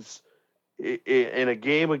bigs in a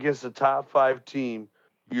game against a top 5 team,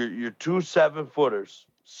 your 2 7-footers,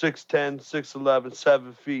 6'10", 6'11",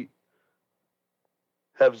 7 feet,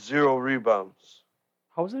 have 0 rebounds.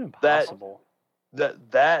 How is it impossible?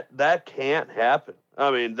 That can't happen. I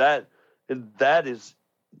mean, that is.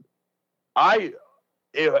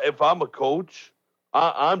 If I'm a coach,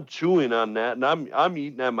 I'm chewing on that, and I'm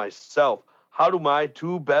eating that myself. How do my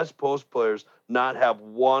 2 best post players not have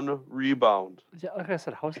 1 rebound? Yeah, like I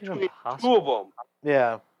said, how is it Between impossible? 2 of them.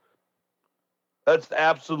 Yeah. That's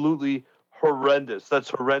absolutely horrendous. That's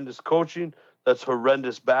horrendous coaching. That's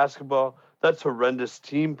horrendous basketball. That's horrendous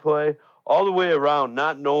team play. All the way around,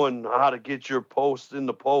 not knowing how to get your post in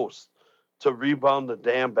the post to rebound the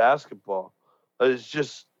damn basketball. It's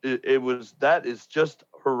just that is just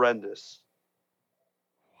horrendous.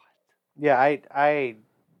 Yeah, I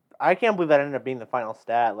can't believe that ended up being the final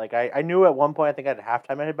stat. Like I knew at one point, I think at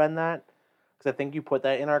halftime it had been that, because I think you put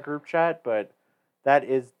that in our group chat. But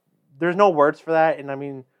there's no words for that, and I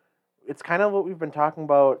mean, it's kind of what we've been talking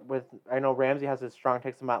about with. I know Ramsay has his strong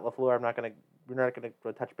takes on Matt LaFleur. We're not gonna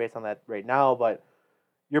touch base on that right now, but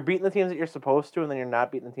you're beating the teams that you're supposed to, and then you're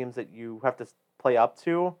not beating the teams that you have to play up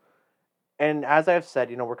to. And as I've said,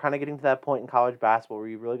 we're kind of getting to that point in college basketball where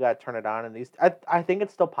you really got to turn it on. And I think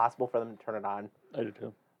it's still possible for them to turn it on. I do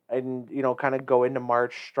too. And, kind of go into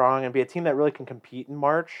March strong and be a team that really can compete in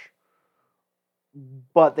March.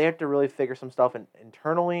 But they have to really figure some stuff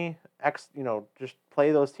internally. Just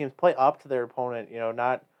play those teams, play up to their opponent,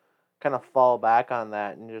 not kind of fall back on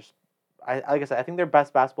that. And just, like I said, I think their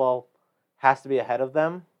best basketball has to be ahead of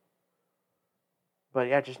them. But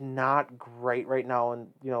yeah, just not great right now. And,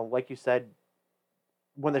 like you said,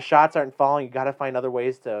 when the shots aren't falling, you got to find other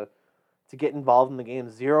ways to get involved in the game.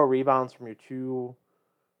 0 rebounds from your 2,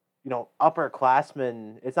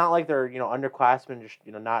 upperclassmen. It's not like they're, underclassmen, just,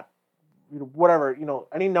 not, whatever,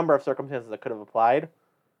 any number of circumstances that could have applied.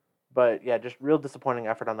 But yeah, just real disappointing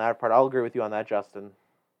effort on that part. I'll agree with you on that, Justin.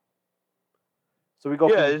 So we go.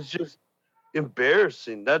 Yeah, it's just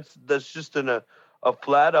embarrassing. That's just a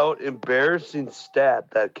flat out embarrassing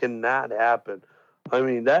stat that cannot happen. I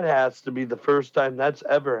mean, that has to be the first time that's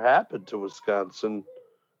ever happened to Wisconsin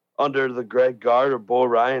under the Greg Gard or Bo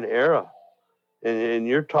Ryan era. And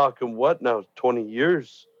you're talking what now, 20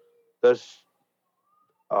 years? That's,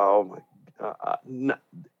 oh my,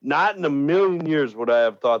 not in a million years would I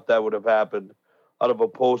have thought that would have happened out of a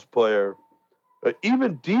post player.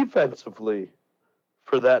 Even defensively,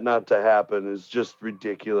 for that not to happen is just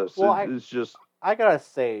ridiculous. Well, it's just... I gotta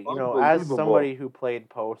say, as somebody who played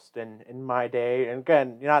post in my day, and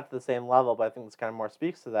again, you're not to the same level, but I think this kind of more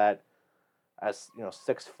speaks to that. As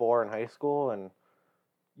 6'4" in high school, and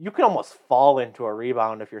you can almost fall into a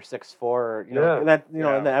rebound if you're 6'4", and that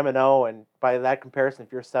in the M&O, and by that comparison,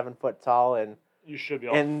 if you're 7 foot tall and you should be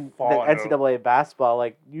able in to fall the NCAA basketball,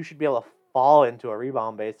 like you should be able to fall into a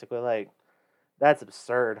rebound basically. Like that's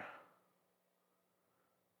absurd.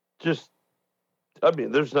 Just. I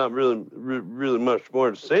mean, there's not really much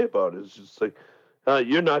more to say about it. It's just like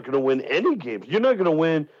you're not going to win any games. You're not going to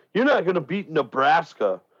win. You're not going to beat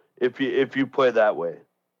Nebraska if you play that way.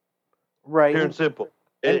 Right. Pure and simple.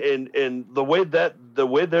 And the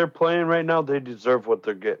way they're playing right now, they deserve what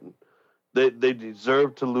they're getting. They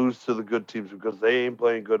deserve to lose to the good teams because they ain't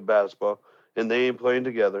playing good basketball and they ain't playing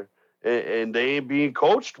together and they ain't being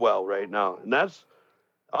coached well right now. And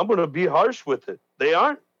I'm gonna be harsh with it. They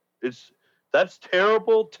aren't. That's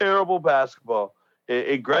terrible, terrible basketball.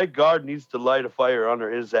 And Greg Gard needs to light a fire under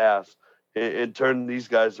his ass and turn these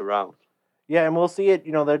guys around. Yeah, and we'll see it.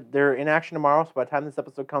 They're in action tomorrow, so by the time this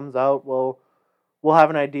episode comes out, we'll have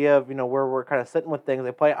an idea of where we're kind of sitting with things.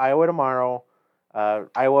 They play Iowa tomorrow.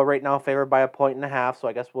 Iowa right now favored by 1.5, so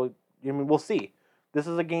I guess we'll see. This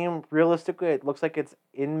is a game. Realistically, it looks like it's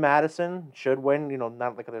in Madison. Should win.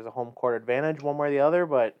 Not like there's a home court advantage one way or the other,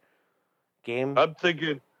 but game. I'm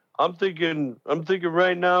thinking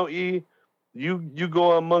right now, you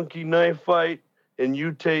go on Monkey Knife Fight and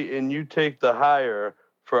you take the higher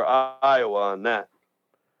for Iowa on that.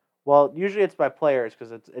 Well, usually it's by players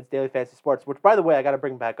because it's Daily Fantasy Sports, which, by the way, I got to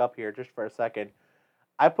bring back up here just for a second.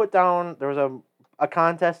 I put down, there was a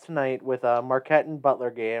contest tonight with a Marquette and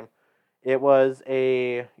Butler game. It was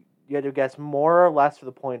you had to guess more or less for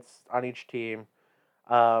the points on each team,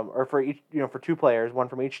 or for each, for two players, one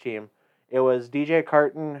from each team. It was DJ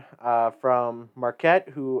Carton from Marquette,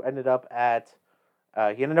 who ended up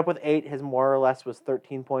with 8. His more or less was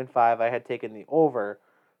 13.5. I had taken the over,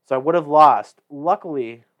 so I would have lost.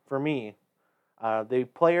 Luckily for me, the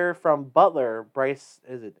player from Butler, Bryce,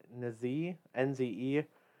 is it Nze? Nze?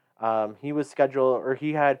 He was scheduled, or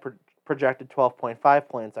he had projected 12.5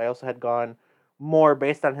 points. I also had gone more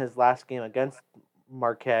based on his last game against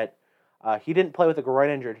Marquette. He didn't play with a groin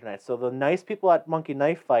injury tonight. So the nice people at Monkey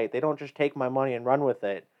Knife Fight, they don't just take my money and run with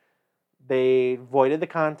it. They voided the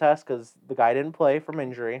contest because the guy didn't play from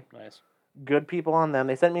injury. Nice. Good people on them.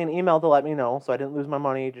 They sent me an email to let me know, so I didn't lose my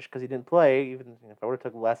money just because he didn't play. Even if I would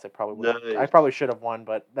have took less, I probably should have won,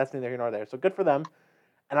 but that's neither here nor there. So good for them.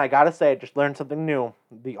 And I gotta say, I just learned something new.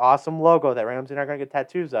 The awesome logo that Ramsay and I are gonna get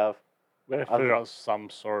tattoos of. We have to figure out some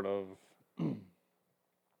sort of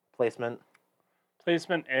placement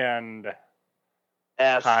and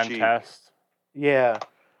ass contest. Cheek. Yeah,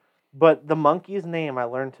 but the monkey's name I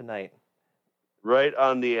learned tonight. Right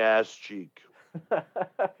on the ass cheek.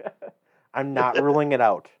 I'm not ruling it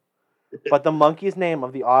out. But the monkey's name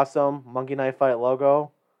of the awesome Monkey Knife Fight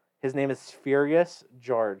logo, his name is Furious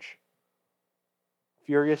George.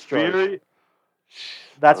 Furious George.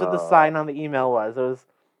 That's what the sign on the email was. It was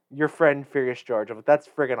your friend Furious George. I'm like, that's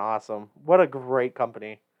friggin' awesome. What a great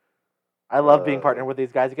company. I love being partnered with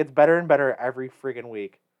these guys. It gets better and better every friggin'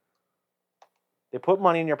 week. They put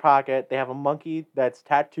money in your pocket. They have a monkey that's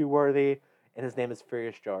tattoo worthy, and his name is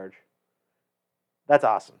Furious George. That's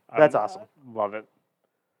awesome. That's awesome. Love it.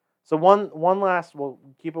 So one last, we'll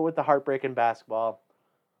keep it with the heartbreak in basketball.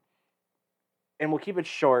 And we'll keep it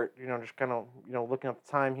short, just kind of, looking at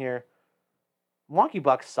the time here. Milwaukee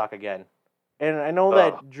Bucks suck again. And I know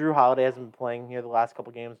that Drew Holiday hasn't been playing here the last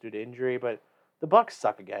couple games due to injury, but the Bucks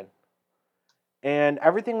suck again. And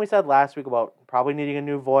everything we said last week about probably needing a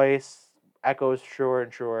new voice echoes truer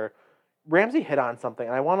and truer. Ramsay hit on something,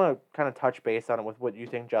 and I want to kind of touch base on it with what you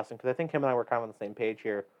think, Justin, because I think him and I were kind of on the same page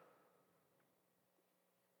here.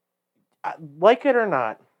 Like it or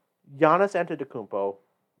not, Giannis Antetokounmpo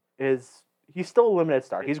he's still a limited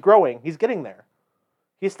star. He's growing. He's getting there.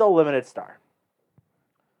 He's still a limited star.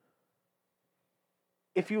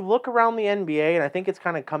 If you look around the NBA, and I think it's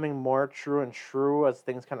kind of coming more true and true as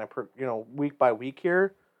things kind of, week by week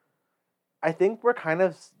here, I think we're kind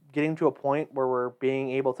of getting to a point where we're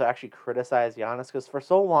being able to actually criticize Giannis, because for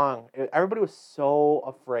so long, everybody was so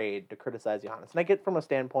afraid to criticize Giannis. And I get from a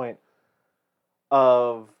standpoint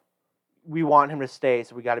of we want him to stay,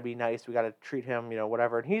 so we got to be nice, we got to treat him,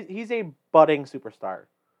 whatever. And he's a budding superstar.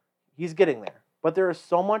 He's getting there. But there is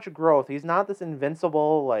so much growth. He's not this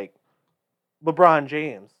invincible, like, LeBron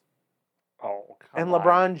James. Oh, come on. And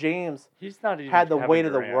LeBron James he's not even had the Kevin weight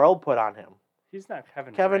Durant. of the world put on him. He's not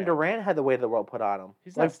Kevin Durant. Kevin Durant had the weight of the world put on him.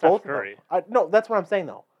 He's not Steph Curry. No, that's what I'm saying,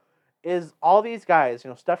 though. Is all these guys,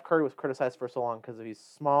 Steph Curry was criticized for so long because he's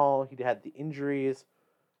small, he had the injuries.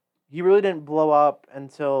 He really didn't blow up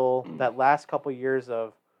until that last couple years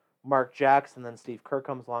of Mark Jackson, then Steve Kerr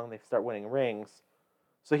comes along and they start winning rings.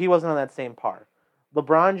 So he wasn't on that same par.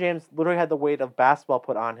 LeBron James literally had the weight of basketball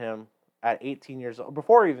put on him at 18 years old.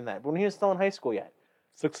 Before even that, when he was still in high school yet.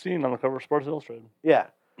 16 on the cover of Sports Illustrated. Yeah.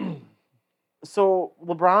 So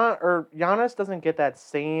Giannis doesn't get that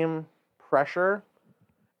same pressure,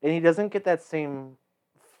 and he doesn't get that same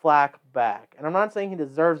flack back. And I'm not saying he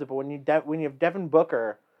deserves it, but when you have Devin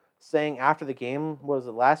Booker saying after the game, was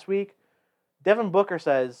it last week? Devin Booker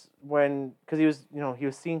says because he was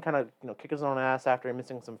seen kind of kick his own ass after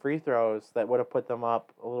missing some free throws that would have put them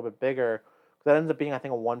up a little bit bigger. That ends up being, I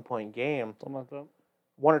think, a 1-point game. Something like that.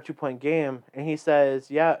 1 or 2 point game, and he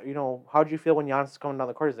says, "Yeah, how'd you feel when Giannis is coming down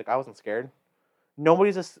the court?" He's like, "I wasn't scared."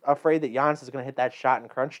 Nobody's afraid that Giannis is going to hit that shot in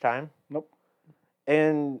crunch time. Nope.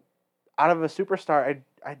 And out of a superstar,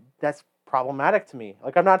 I that's problematic to me.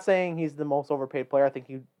 Like, I'm not saying he's the most overpaid player. I think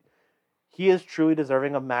he is truly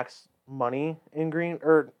deserving of max money in not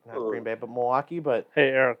Green Bay, but Milwaukee. But hey,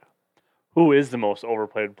 Eric, who is the most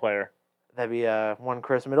overpaid player? That'd be one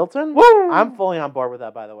Chris Middleton. Woo! I'm fully on board with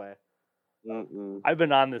that, by the way. I've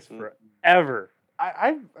been on this forever.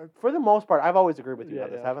 I for the most part, I've always agreed with you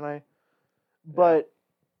on this, haven't I? But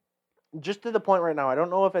just to the point right now, I don't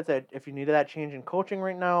know if you needed that change in coaching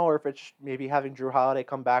right now, or if it's maybe having Drew Holiday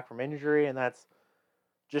come back from injury, and that's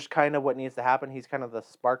just kind of what needs to happen. He's kind of the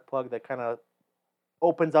spark plug that kind of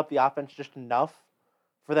opens up the offense just enough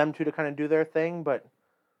for them to kind of do their thing. But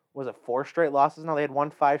was it 4 straight losses now? They had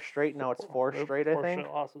won 5 straight. Now it's 4 straight, I think. 4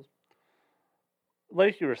 straight losses.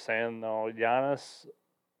 Like you were saying, though, Giannis.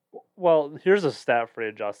 Well, here's a stat for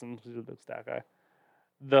you, Justin. He's a big stat guy.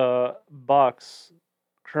 The Bucks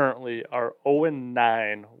currently are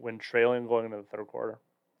 0-9 when trailing going into the third quarter.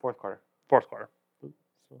 Fourth quarter. You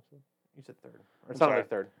said third. Or something like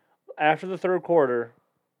third. After the third quarter,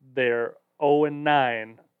 they're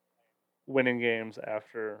 0-9 winning games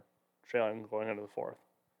after trailing going into the fourth.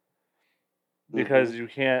 Because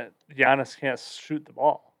Giannis can't shoot the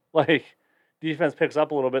ball. Like, defense picks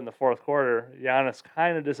up a little bit in the fourth quarter. Giannis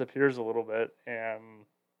kind of disappears a little bit, and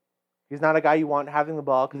he's not a guy you want having the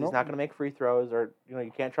ball because he's not going to make free throws, or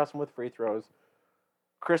you can't trust him with free throws.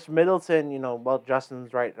 Chris Middleton, well,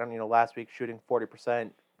 Justin's right on last week shooting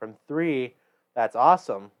 40% from 3, that's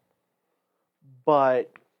awesome.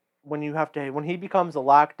 But when he becomes a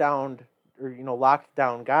lockdown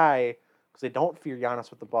guy, because they don't fear Giannis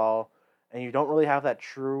with the ball, and you don't really have that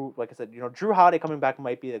true, like I said, Drew Holiday coming back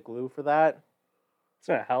might be the glue for that. It's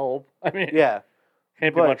gonna help. I mean, can't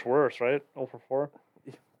be much worse, right? 0-4.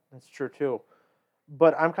 That's true too.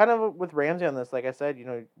 But I'm kind of with Ramsay on this. Like I said,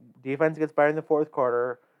 defense gets better in the fourth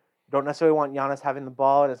quarter. You don't necessarily want Giannis having the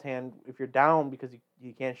ball in his hand if you're down because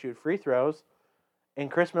you can't shoot free throws. And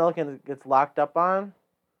Chris Middleton gets locked up on.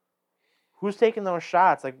 Who's taking those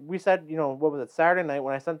shots? Like we said, what was it, Saturday night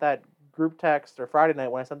when I sent that group text, or Friday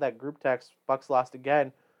night when I sent that group text, Bucks lost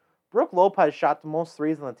again. Brook Lopez shot the most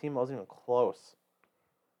threes on the team. It wasn't even close.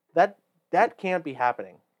 That can't be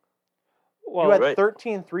happening. Well, you had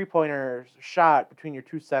 13 three-pointers shot between your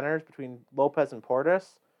two centers, between Lopez and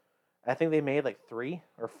Portis. I think they made like 3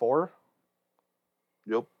 or 4.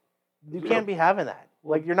 Yep. You can't be having that.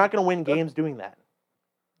 Like, you're not going to win games doing that.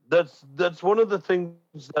 That's one of the things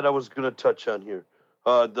that I was going to touch on here.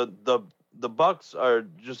 The Bucks are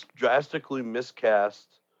just drastically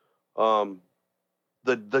miscast. The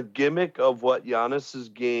gimmick of what Giannis's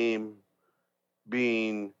game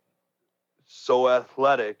being so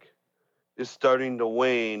athletic is starting to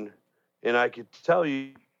wane, and I could tell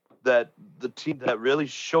you that the team that really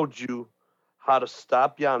showed you how to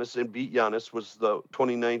stop Giannis and beat Giannis was the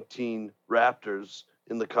 2019 Raptors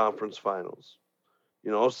in the conference finals.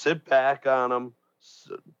 Sit back on them,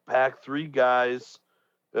 pack 3 guys,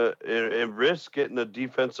 and risk getting a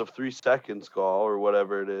defensive 3 seconds call or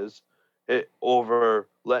whatever it is, over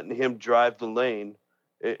letting him drive the lane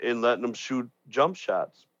and letting him shoot jump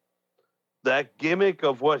shots. That gimmick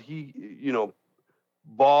of what he,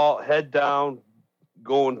 ball head down,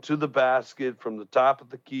 going to the basket from the top of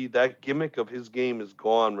the key, that gimmick of his game is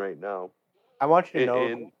gone right now. I want you to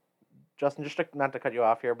know, Justin, not to cut you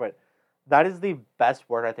off here, but that is the best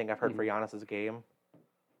word I think I've heard for Giannis's game.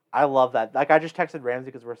 I love that. Like, I just texted Ramsay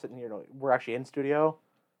because we're sitting here, we're actually in studio.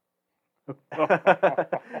 But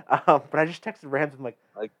I just texted Ramsay, I'm like,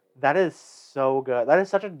 that is so good. That is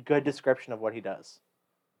such a good description of what he does.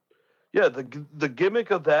 Yeah, the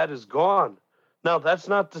gimmick of that is gone. Now, that's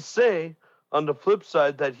not to say, on the flip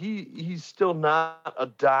side, that he's still not a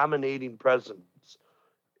dominating presence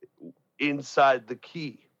inside the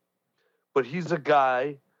key. But he's a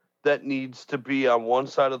guy that needs to be on one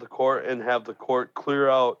side of the court and have the court clear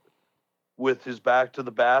out with his back to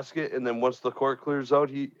the basket. And then once the court clears out,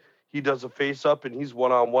 he does a face-up and he's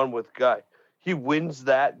one-on-one with guy. He wins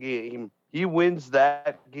that game. He wins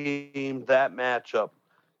that game, that matchup,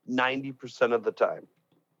 90% of the time.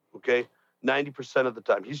 Okay? 90% of the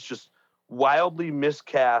time. He's just wildly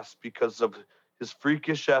miscast because of his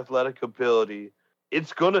freakish athletic ability.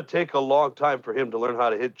 It's going to take a long time for him to learn how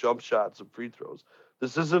to hit jump shots and free throws.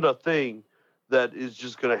 This isn't a thing that is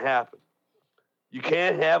just going to happen. You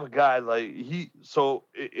can't have a guy like so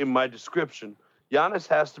in my description, Giannis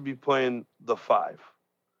has to be playing the 5.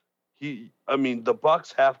 The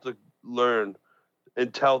Bucks have to learn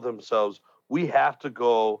and tell themselves, we have to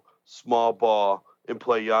go small ball and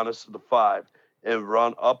play Giannis to the 5 and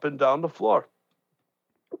run up and down the floor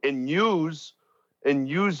and use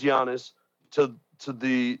Giannis to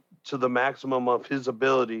the maximum of his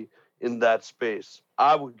ability in that space.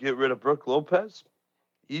 I would get rid of Brook Lopez.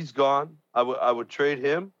 He's gone. I would trade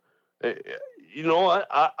him. You know what?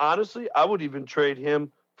 Honestly, I would even trade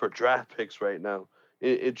him for draft picks right now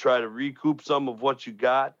and try to recoup some of what you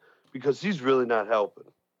got because he's really not helping.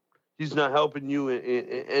 He's not helping you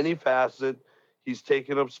in any facet. He's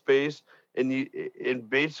taking up space, and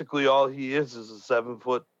basically all he is a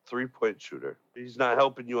 7-foot 3-point shooter. He's not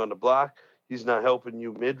helping you on the block. He's not helping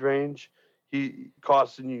you mid range. He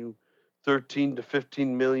costing you $13 to $15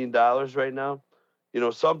 million right now. You know,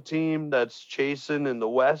 some team that's chasing in the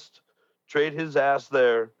West, trade his ass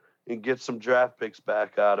there and get some draft picks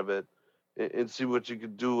back out of it and see what you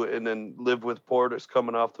could do, and then live with Portis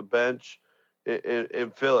coming off the bench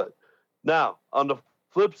and fill it. Now, on the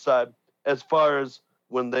flip side, as far as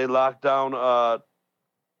when they locked down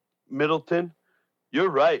Middleton,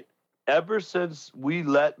 you're right. Ever since we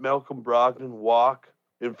let Malcolm Brogdon walk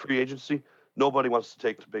in free agency, nobody wants to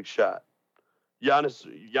take the big shot.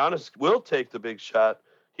 Giannis will take the big shot.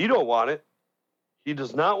 He don't want it. He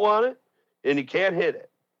does not want it, and he can't hit it.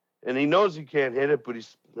 And he knows he can't hit it, but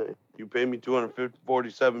you pay me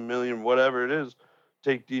 $247 million, whatever it is,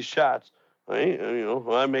 take these shots.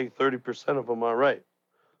 I make 30% of them all right.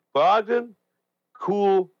 Brogdon,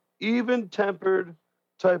 cool, even-tempered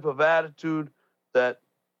type of attitude that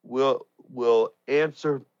will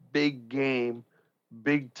answer big game,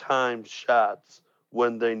 big-time shots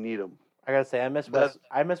when they need them. I gotta say, I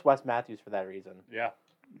miss Wes Matthews for that reason. Yeah.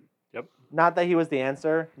 Yep. Not that he was the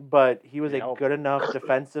answer, but he was a good enough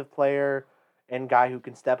defensive player and guy who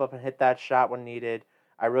can step up and hit that shot when needed.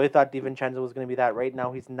 I really thought DiVincenzo was going to be that. Right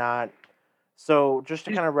now, he's not. So just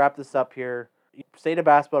to kind of wrap this up here, state of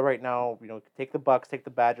basketball right now, take the Bucks, take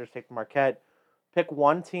the Badgers, take the Marquette, pick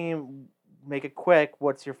one team, make it quick.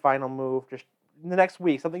 What's your final move? Just in the next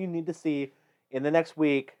week, something you need to see in the next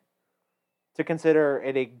week to consider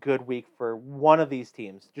it a good week for one of these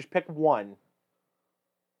teams. Just pick one.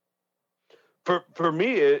 For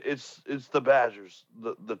me, it's the Badgers.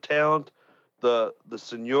 The talent, the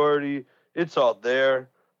seniority, it's all there.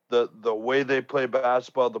 The way they play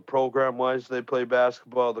basketball, the program wise they play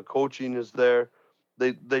basketball, the coaching is there.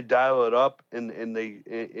 They dial it up,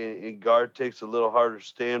 and guard takes a little harder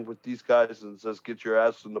stand with these guys and says, "Get your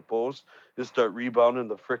ass in the post and start rebounding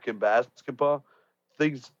the frickin' basketball."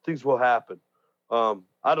 Things will happen.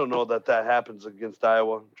 I don't know that happens against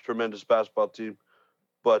Iowa. Tremendous basketball team.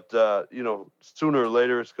 But, sooner or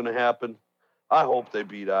later it's going to happen. I hope they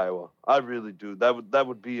beat Iowa. I really do. That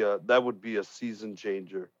would be a season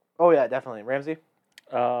changer. Oh, yeah, definitely. Ramsay?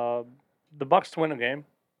 The Bucks to win a game.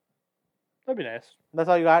 That'd be nice. That's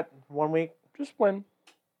all you got? 1 week? Just win.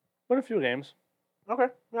 Win a few games. Okay.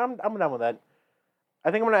 Yeah, I'm done with that.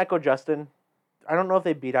 I think I'm going to echo Justin. I don't know if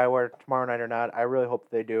they beat Iowa tomorrow night or not. I really hope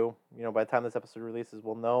they do. By the time this episode releases,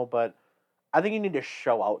 we'll know. But I think you need to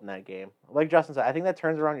show out in that game. Like Justin said, I think that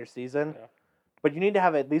turns around your season. Yeah. But you need to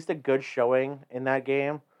have at least a good showing in that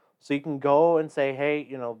game so you can go and say, hey,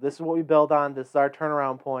 this is what we build on. This is our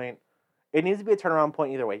turnaround point. It needs to be a turnaround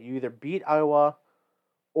point either way. You either beat Iowa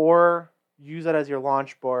or use that as your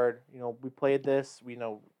launch board. We played this. We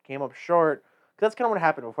came up short. Because that's kind of what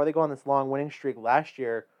happened before they go on this long winning streak last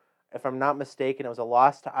year. If I'm not mistaken, it was a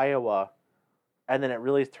loss to Iowa. And then it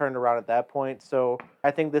really turned around at that point. So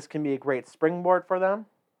I think this can be a great springboard for them.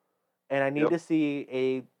 And I need to see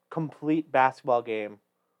a complete basketball game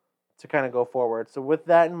to kind of go forward. So with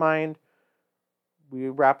that in mind, we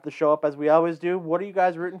wrap the show up as we always do. What are you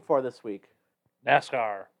guys rooting for this week?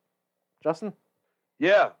 NASCAR. Justin?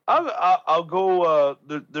 Yeah, I'll go.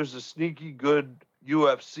 There's a sneaky good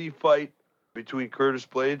UFC fight between Curtis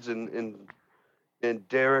Blades and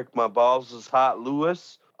Derek My Balls' Hot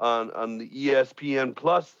Lewis. On the ESPN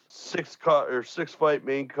Plus, 6-fight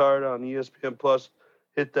main card on ESPN Plus.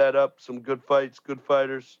 Hit that up. Some good fights, good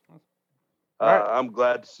fighters. Right. I'm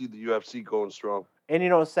glad to see the UFC going strong. And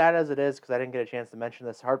as sad as it is, because I didn't get a chance to mention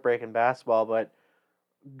this, heartbreaking basketball, but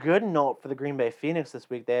good note for the Green Bay Phoenix this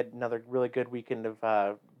week. They had another really good weekend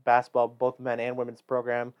of basketball, both men and women's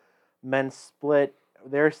program. Men split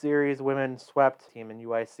their series, women swept team in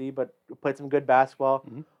UIC, but played some good basketball.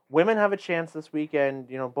 Mm-hmm. Women have a chance this weekend.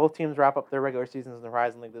 Both teams wrap up their regular seasons in the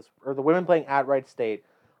Horizon League. The women playing at Wright State.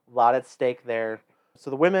 A lot at stake there. So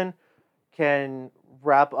the women can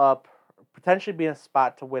wrap up, potentially be in a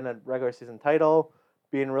spot to win a regular season title,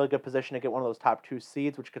 be in a really good position to get one of those top 2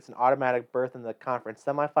 seeds, which gets an automatic berth in the conference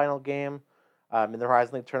semifinal game in the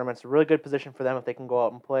Horizon League tournament. It's a really good position for them if they can go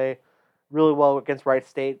out and play really well against Wright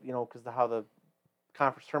State, because of how the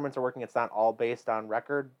conference tournaments are working, it's not all based on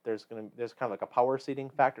record. There's kind of like a power seeding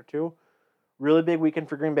factor too. Really big weekend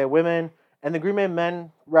for Green Bay women, and the Green Bay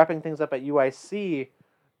men wrapping things up at UIC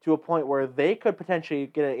to a point where they could potentially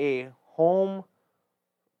get a home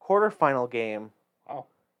quarterfinal game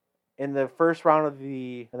in the first round of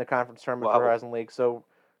the conference tournament for Horizon League. So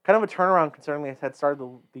kind of a turnaround considering they had started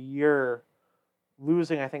the year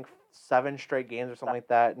losing, I think, 7 straight games or something like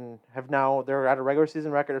that, and they're at a regular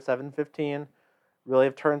season record of 7-15. Really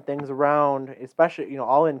have turned things around, especially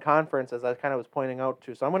all in conference, as I kind of was pointing out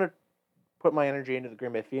too. So I'm going to put my energy into the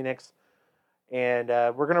Green Bay Phoenix, and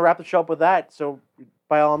we're going to wrap the show up with that. So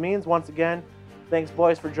by all means, once again, thanks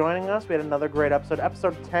boys for joining us. We had another great episode.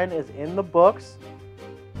 Episode 10 is in the books.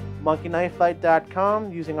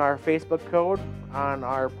 monkeyknifefight.com, using our Facebook code on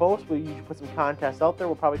our post. We usually put some contests out there.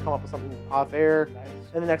 We'll probably come up with something off air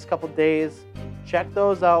in the next couple days. Check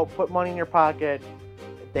those out. Put money in your pocket.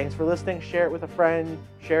 Thanks for listening. Share it with a friend.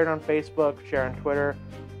 Share it on Facebook. Share on Twitter.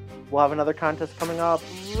 We'll have another contest coming up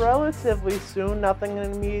relatively soon. Nothing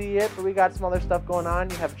immediate, but we got some other stuff going on.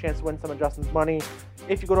 You have a chance to win some of Justin's money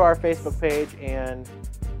if you go to our Facebook page and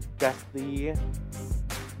guess the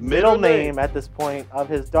middle name at this point of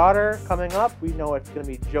his daughter coming up. We know it's going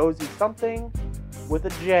to be Josie something with a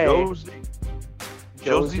J.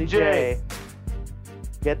 Josie J.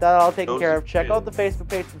 Get that all taken care of. Check out the Facebook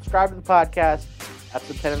page. Subscribe to the podcast.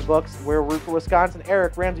 Episode 10 in the books. We're Root for Wisconsin.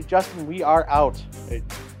 Eric, Ramsay, Justin, we are out.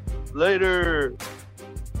 Later.